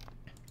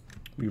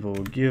we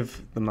will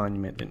give the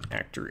monument an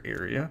actor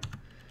area.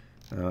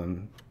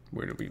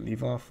 Where did we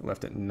leave off?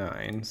 Left at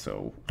 9,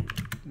 so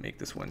make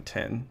this one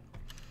 10.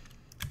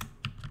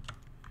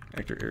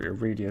 Actor area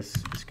radius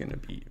is going to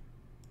be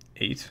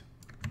 8.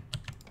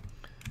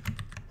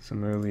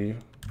 Similarly,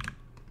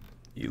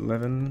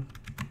 11,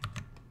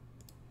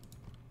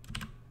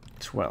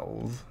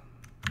 12,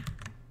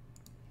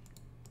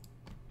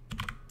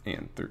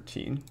 and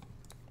 13.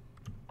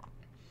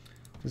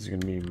 This is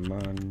going to be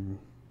monument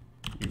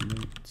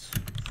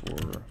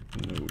for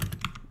node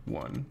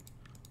 1,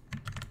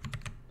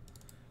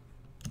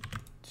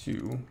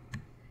 2,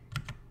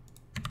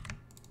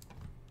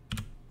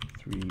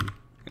 3,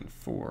 and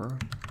 4,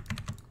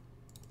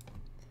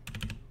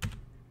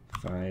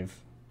 5,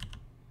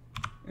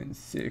 and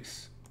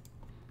 6,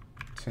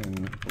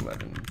 10,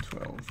 11,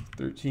 12,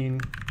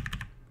 13,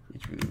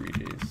 each with a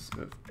radius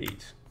of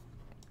 8.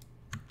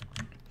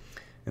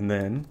 And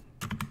then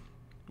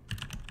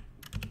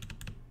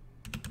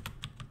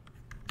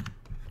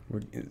we're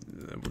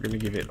going to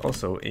give it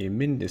also a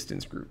min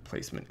distance group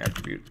placement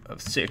attribute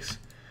of 6,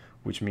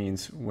 which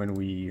means when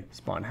we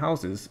spawn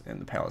houses in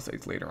the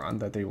palisades later on,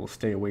 that they will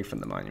stay away from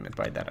the monument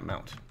by that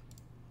amount.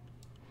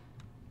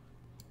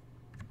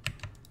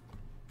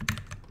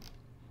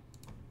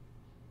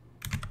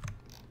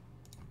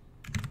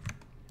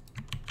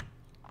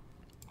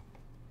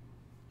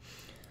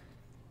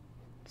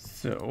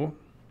 So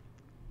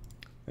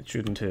that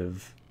shouldn't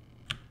have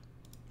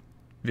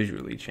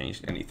visually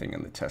changed anything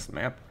in the test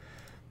map,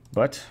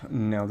 but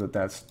now that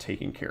that's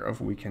taken care of,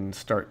 we can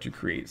start to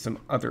create some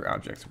other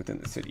objects within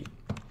the city.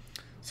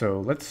 So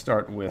let's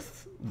start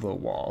with the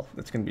wall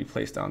that's going to be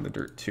placed on the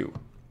Dirt 2.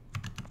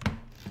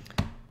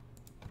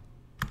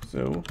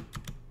 So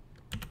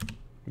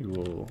we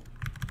will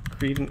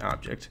create an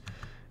object,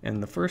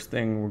 and the first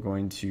thing we're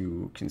going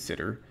to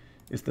consider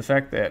is the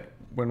fact that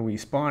when we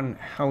spawn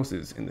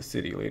houses in the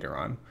city later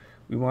on,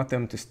 we want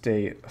them to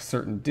stay a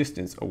certain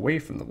distance away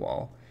from the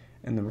wall,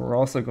 and then we're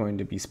also going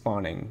to be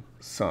spawning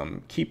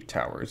some keep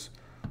towers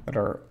that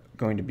are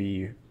going to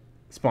be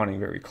spawning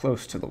very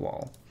close to the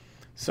wall.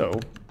 So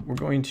we're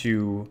going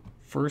to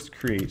first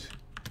create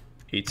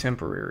a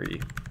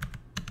temporary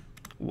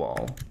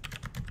wall,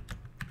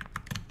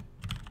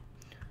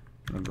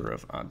 number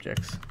of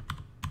objects,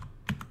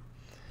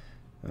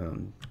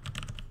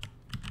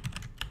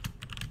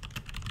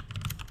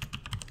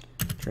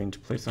 trying to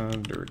place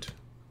on Dirt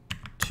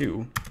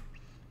 2.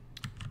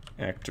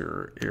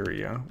 Actor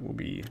area will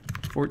be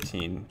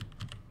 14,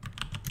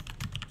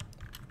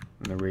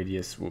 and the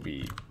radius will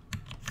be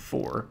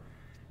 4,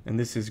 and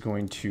this is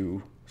going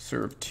to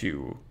serve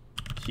to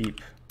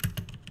keep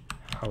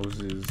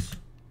houses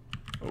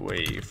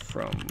away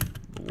from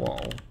the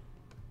wall,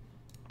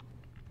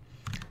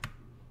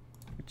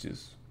 which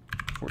is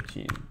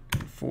 14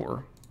 and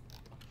 4.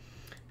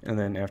 And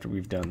then after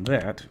we've done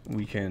that,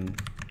 we can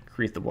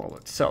create the wall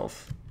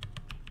itself.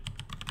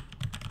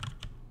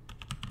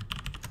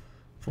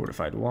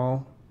 Fortified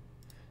wall,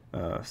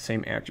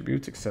 same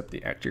attributes except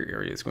the actor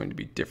area is going to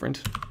be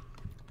different.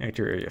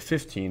 Actor area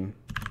 15,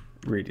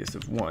 radius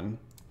of 1,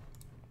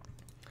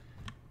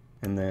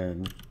 and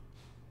then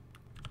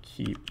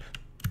keep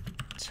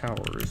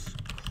towers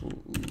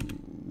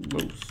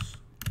close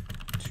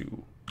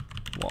to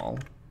wall,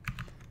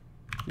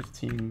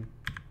 15,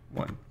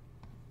 1.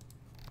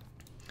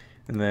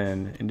 And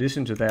then in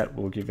addition to that,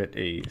 we'll give it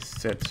a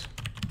set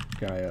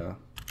Gaia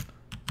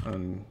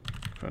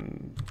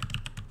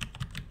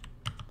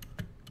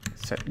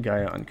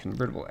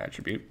unconvertible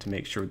attribute to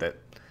make sure that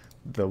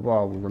the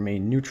wall will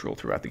remain neutral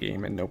throughout the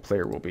game and no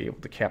player will be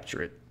able to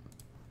capture it.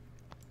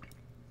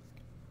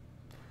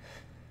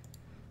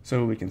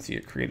 So we can see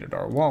it created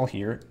our wall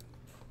here,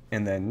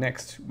 and then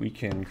next we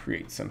can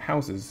create some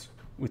houses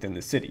within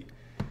the city.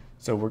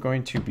 So we're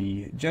going to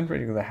be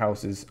generating the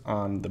houses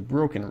on the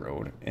broken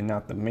road and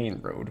not the main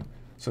road,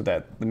 so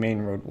that the main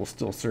road will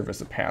still serve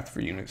as a path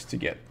for units to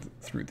get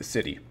through the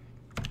city.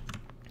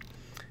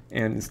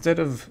 And instead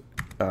of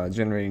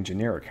generating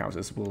generic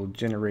houses, we'll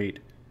generate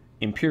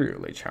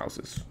Imperial Age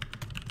houses,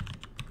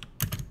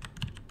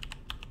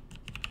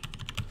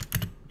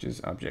 which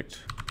is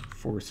object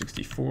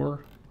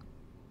 464.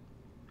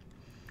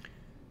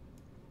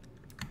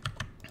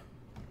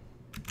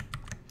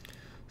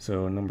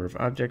 So number of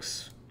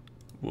objects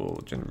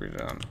we'll generate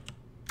it on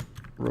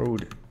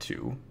road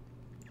 2.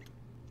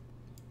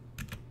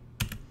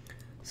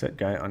 Set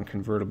Gaia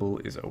unconvertible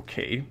is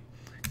okay.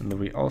 And then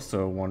we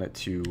also want it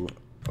to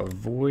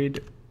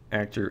avoid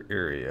actor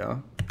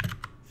area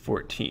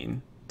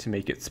 14 to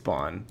make it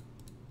spawn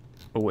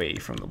away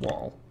from the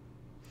wall.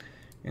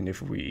 And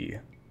if we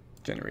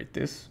generate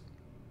this,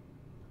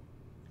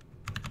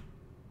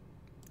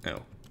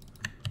 imp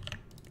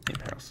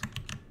house.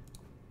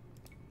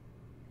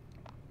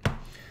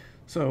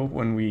 So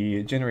when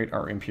we generate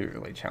our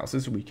Imperial Age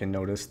houses, we can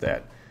notice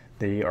that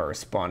they are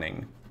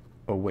spawning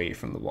away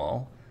from the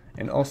wall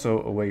and also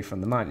away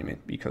from the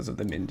monument because of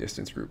the min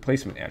distance group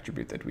placement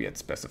attribute that we had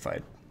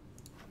specified.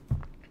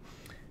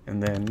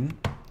 And then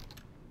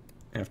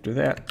after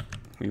that,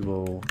 we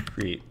will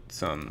create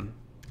some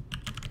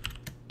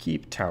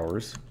keep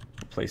towers,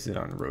 place it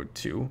on road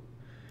 2,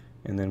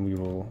 and then we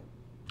will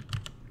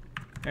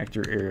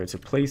actor area to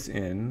place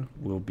in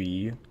will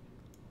be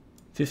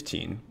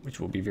 15, which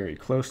will be very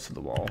close to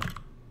the wall.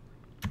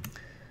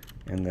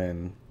 And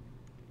then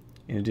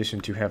In addition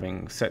to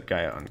having set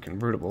Gaia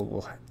unconvertible,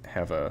 we'll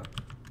have a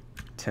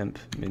temp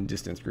min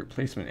distance group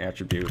placement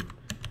attribute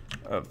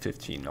of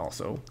 15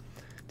 also,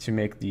 to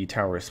make the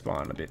towers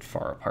spawn a bit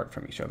far apart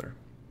from each other.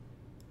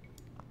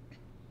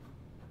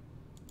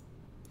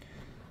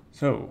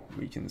 So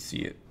we can see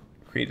it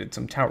created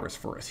some towers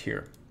for us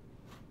here.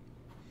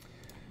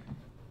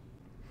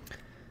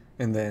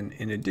 And then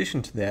in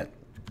addition to that,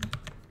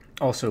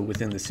 also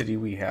within the city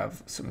we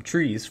have some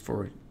trees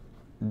for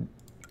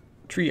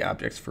tree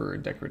objects for a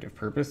decorative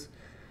purpose.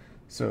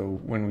 So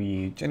when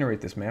we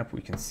generate this map,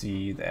 we can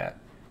see that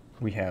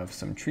we have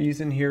some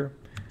trees in here.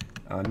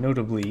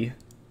 Notably,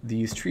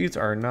 these trees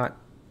are not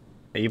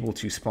able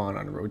to spawn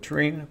on road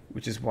terrain,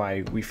 which is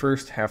why we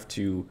first have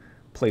to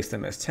place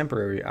them as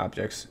temporary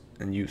objects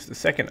and use the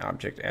second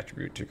object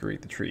attribute to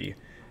create the tree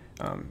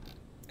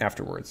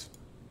afterwards.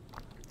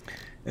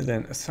 And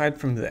then aside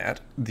from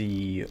that,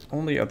 the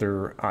only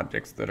other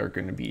objects that are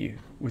going to be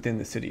within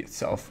the city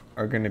itself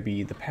are going to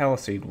be the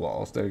palisade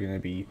walls that are going to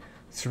be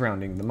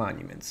surrounding the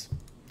monuments.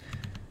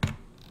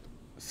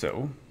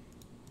 So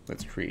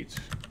let's create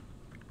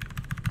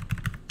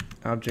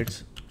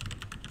object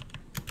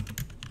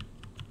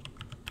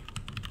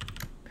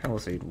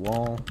palisade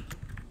wall.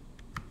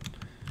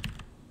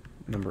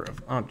 Number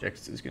of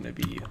objects is going to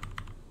be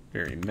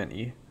very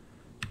many.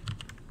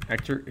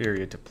 Actor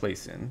area to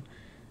place in,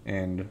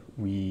 and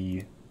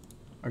we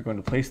are going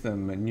to place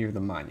them near the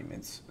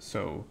monuments.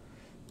 So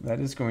that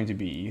is going to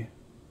be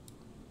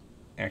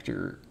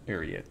actor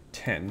area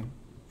 10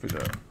 for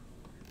the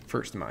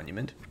first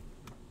monument.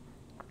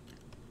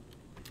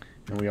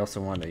 And we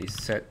also want a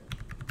set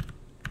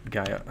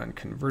Gaia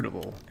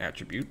unconvertible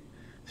attribute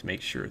to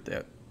make sure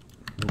that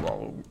the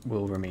wall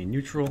will remain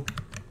neutral.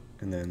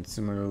 And then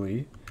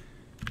similarly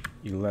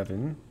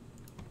 11,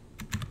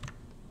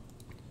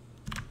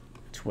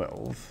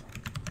 12,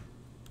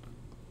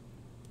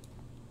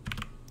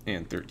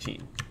 and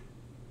 13.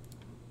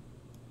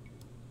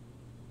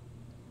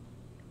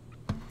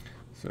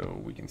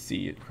 So we can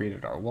see it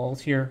created our walls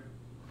here,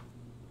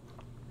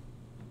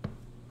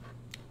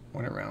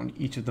 one around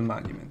each of the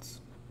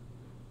monuments.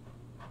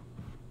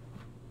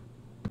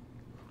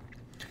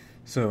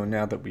 So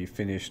now that we've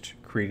finished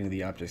creating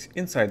the objects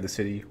inside the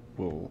city,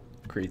 we'll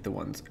create the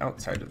ones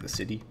outside of the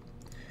city.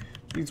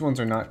 These ones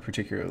are not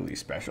particularly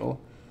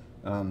special.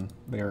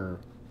 They're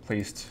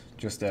placed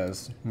just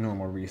as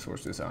normal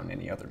resources on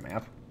any other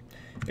map,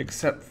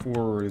 except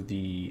for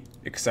the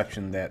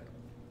exception that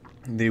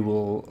they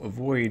will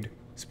avoid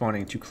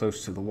spawning too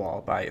close to the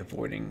wall by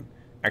avoiding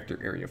actor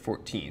area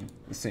 14,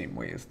 the same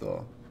way as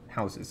the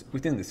houses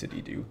within the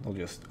city do. They'll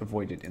just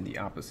avoid it in the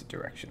opposite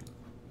direction.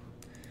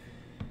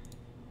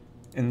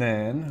 And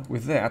then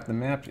with that, the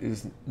map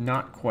is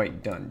not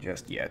quite done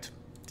just yet.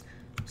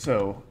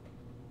 So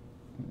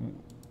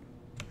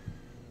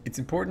it's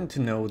important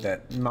to know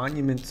that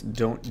monuments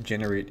don't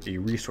generate a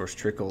resource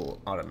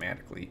trickle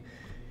automatically.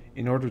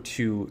 In order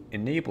to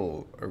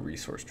enable a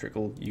resource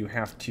trickle, you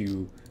have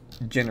to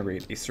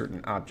generate a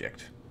certain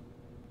object.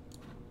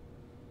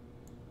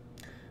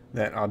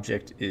 That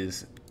object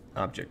is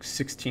object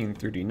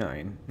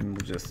 1639, and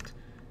we'll just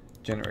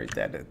generate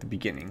that at the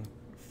beginning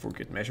for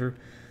good measure.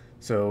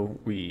 So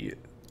we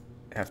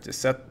have to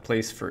set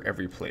place for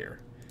every player,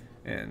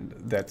 and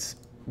that's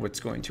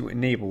what's going to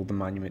enable the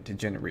monument to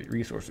generate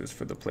resources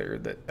for the player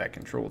that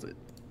controls it.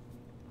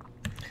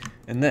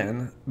 And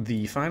then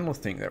the final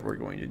thing that we're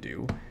going to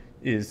do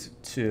is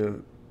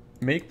to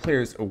make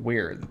players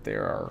aware that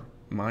there are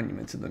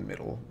monuments in the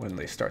middle when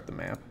they start the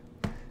map.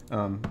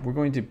 We're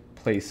going to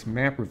place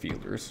map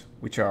revealers,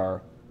 which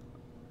are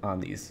on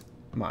these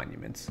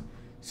monuments,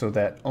 so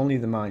that only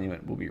the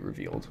monument will be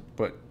revealed,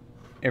 but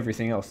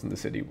everything else in the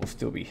city will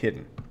still be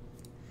hidden.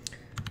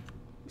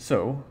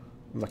 So,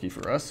 lucky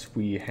for us,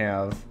 we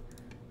have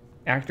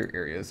actor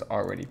areas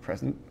already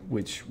present,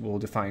 which will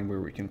define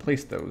where we can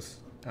place those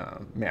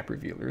map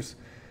revealers.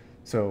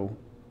 So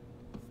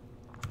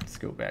let's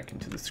go back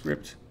into the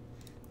script.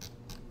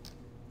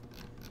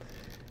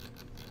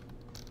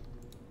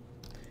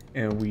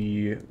 And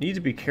we need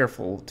to be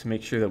careful to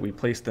make sure that we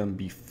place them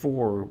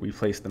before we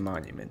place the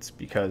monuments,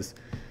 because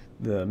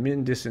the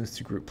min distance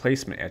to group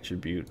placement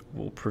attribute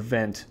will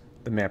prevent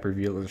the map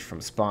revealers from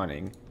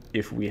spawning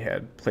if we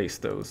had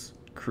placed those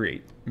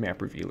create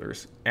map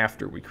revealers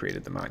after we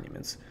created the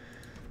monuments.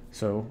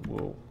 So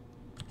we'll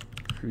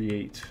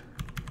create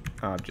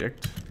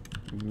object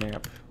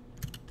map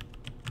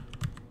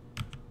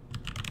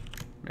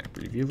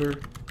revealer.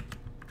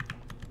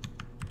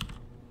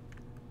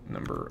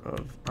 Number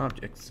of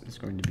objects is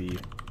going to be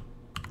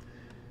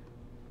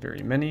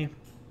very many.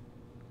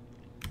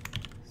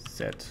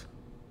 Set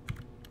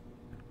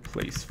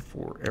place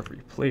for every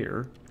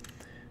player,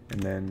 and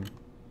then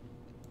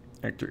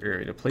actor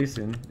area to place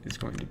in is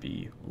going to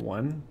be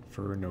 1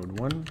 for node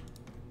 1,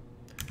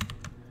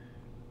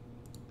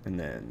 and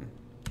then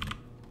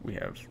we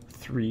have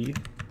 3,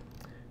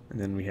 and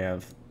then we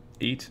have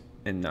 8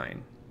 and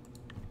 9.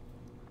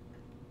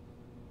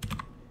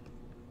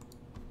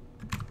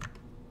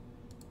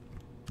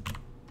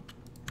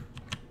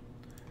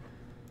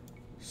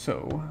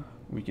 So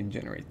we can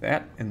generate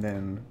that, and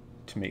then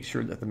to make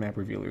sure that the map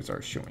revealers are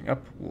showing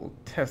up, we'll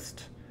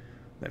test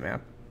the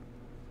map.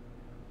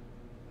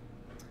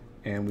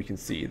 And we can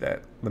see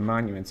that the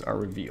monuments are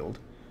revealed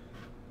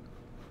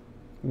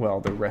while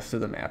the rest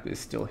of the map is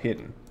still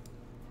hidden.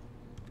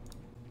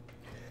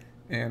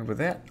 And with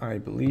that, I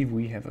believe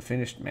we have a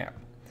finished map.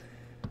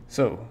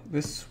 So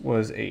this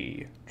was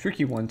a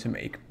tricky one to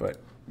make, but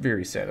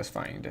very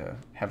satisfying to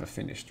have a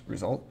finished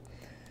result.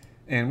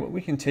 And what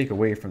we can take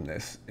away from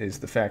this is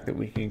the fact that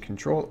we can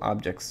control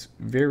objects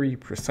very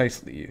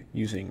precisely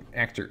using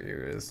actor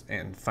areas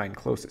and find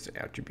closest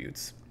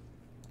attributes.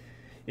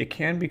 It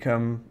can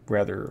become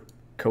rather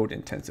code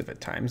intensive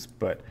at times,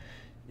 but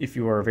if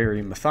you are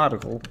very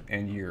methodical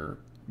and you're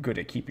good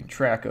at keeping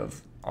track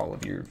of all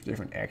of your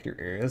different actor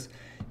areas,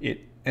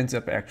 it ends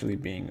up actually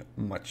being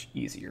much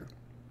easier.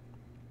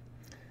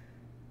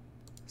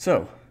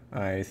 So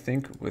I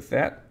think with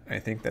that, I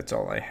think that's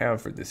all I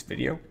have for this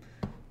video.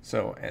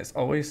 So as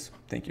always,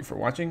 thank you for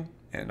watching,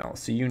 and I'll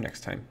see you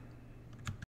next time.